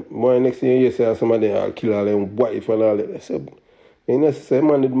 around with them. Boy, next thing you say, some of them, I'll kill all them wife and all that. They say, you know, say,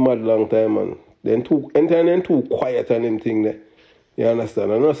 man, did mad long time, man. Then too quiet and them thing there. You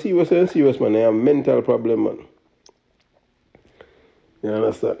understand? I'm not serious, man, they have mental problem, man. You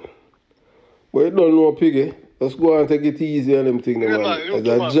understand? But you don't know, Piggy. Let's go and take it easy on them things, yeah, man. It's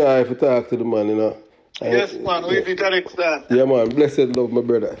a joy if you talk to the man, you know. Yes, man. We did that next time. Yeah, man. Blessed love, my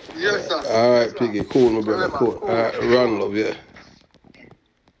brother. Yes, sir. All right, Piggy. Cool, my brother. Cool. All right, run, love, yeah.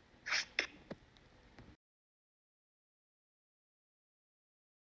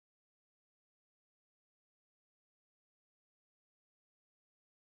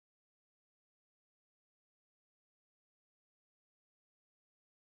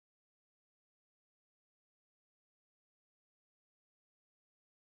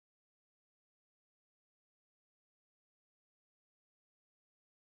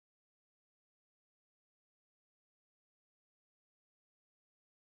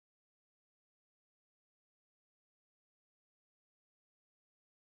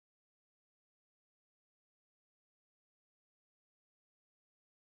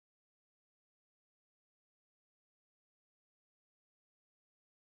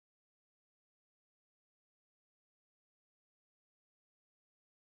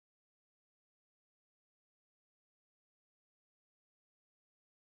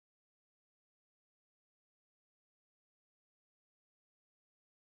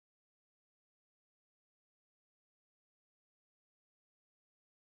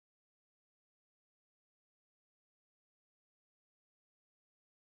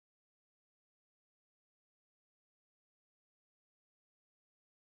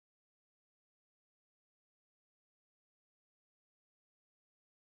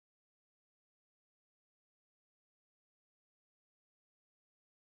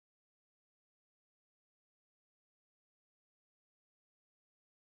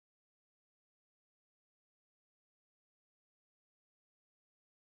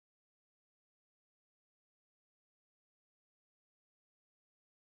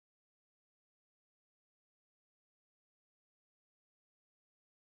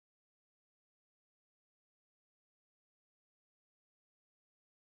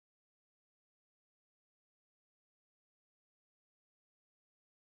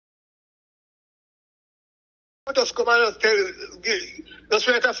 Just come and just tell you, just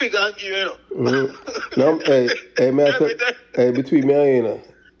write a figure and give you, know. No, hey, man, hey, between me and you, know,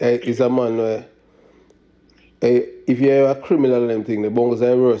 hey, it's a man where, hey, if you're a criminal and them thing, the bongos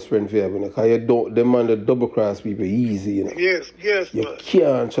are a worst friend for you, you know, because you don't demand to double cross people easy, you know. Yes, you man.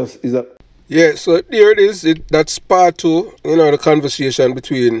 Can't just, is that. Yeah, so there it is. That's part 2, you know, the conversation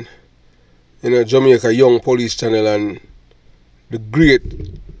between, you know, Jamaica Young Police Channel and the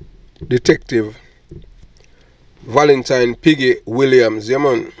great detective Valentine Piggy Williams. Yeah,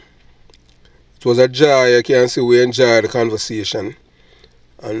 man. It was a joy. You can see we enjoyed the conversation.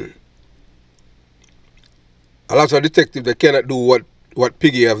 And a lot of detectives, they cannot do what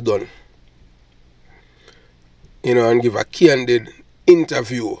Piggy have done. You know, and give a candid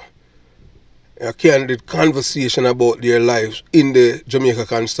interview, a candid conversation about their lives in the Jamaica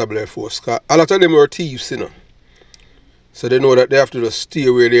Constabulary Force. Cause a lot of them were thieves, you know. So they know that they have to just stay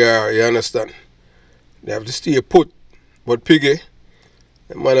where they are, you understand? They have to stay put. But Piggy,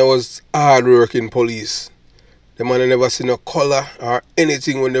 the man was hard working police. The man never seen a color or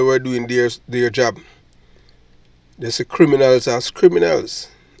anything when they were doing their job. They say criminals as criminals.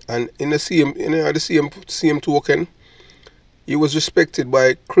 And in the same token, he was respected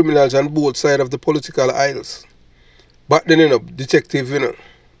by criminals on both sides of the political aisles. But then, you know, detective, you know,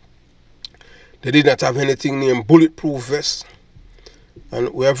 they did not have anything named bulletproof vest.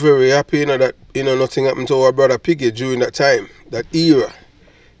 And we are very happy, you know, that, you know, nothing happened to our brother Piggy during that time, that era.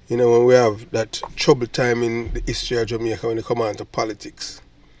 you know, when we have that troubled time in the history of Jamaica when it comes on to politics.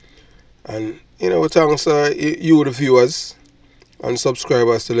 And, you know, thanks you, the viewers and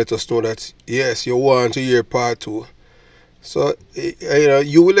subscribers, to let us know that, yes, you want to hear part 2. So, you know,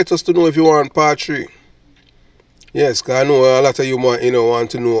 you will let us to know if you want part 3. Yes, because I know a lot of you want, you know,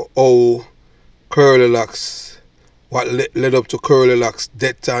 want to know how Curly Locks, what led up to Curly Locks'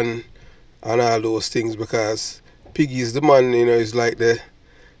 death and all those things, because Piggy is the man, you know, he's like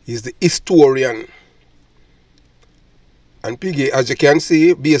he's the historian. And Piggy, as you can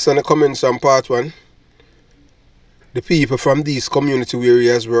see, based on the comments on part 1, the people from these community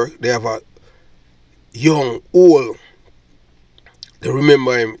areas work, they have a young, old, they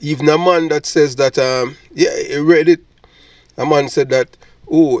remember him. Even a man that says that, yeah, he read it. A man said that,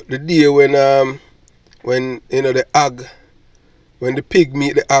 oh, the day when you know, the hog, when the pig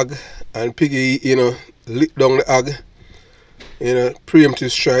meet the hog, and Piggy, you know, lick down the hog, you know,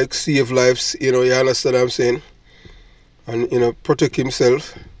 preemptive strike, save lives, you know, you understand what I'm saying? And, you know, protect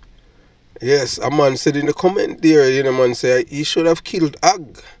himself. Yes, a man said in the comment there, you know, man say he should have killed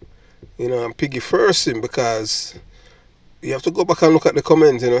hog, you know, and Piggy first him, because you have to go back and look at the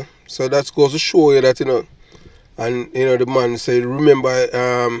comment, you know. So that goes to show you that, you know, and, you know, the man said, remember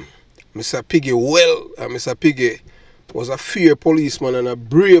Mr. Piggy well, and Mr. Piggy was a fair policeman and a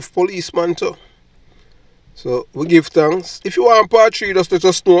brave policeman too. So we give thanks. If you want part 3, just let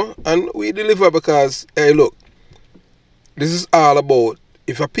us know and we deliver, because, hey, look, this is all about,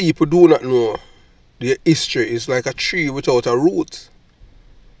 if a people do not know their history, it's like a tree without a root.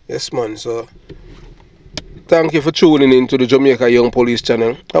 Yes, man. So thank you for tuning in to the Jamaica Young Police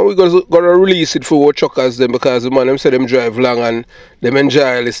channel. And we're gonna release it for our truckers them, because the man them say them drive long and them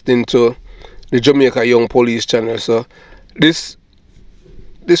enjoy listening to the Jamaica Young Police channel. So this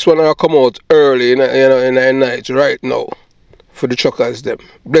one will come out early in the night right now for the truckers them.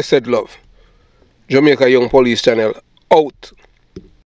 Blessed love. Jamaica Young Police channel out.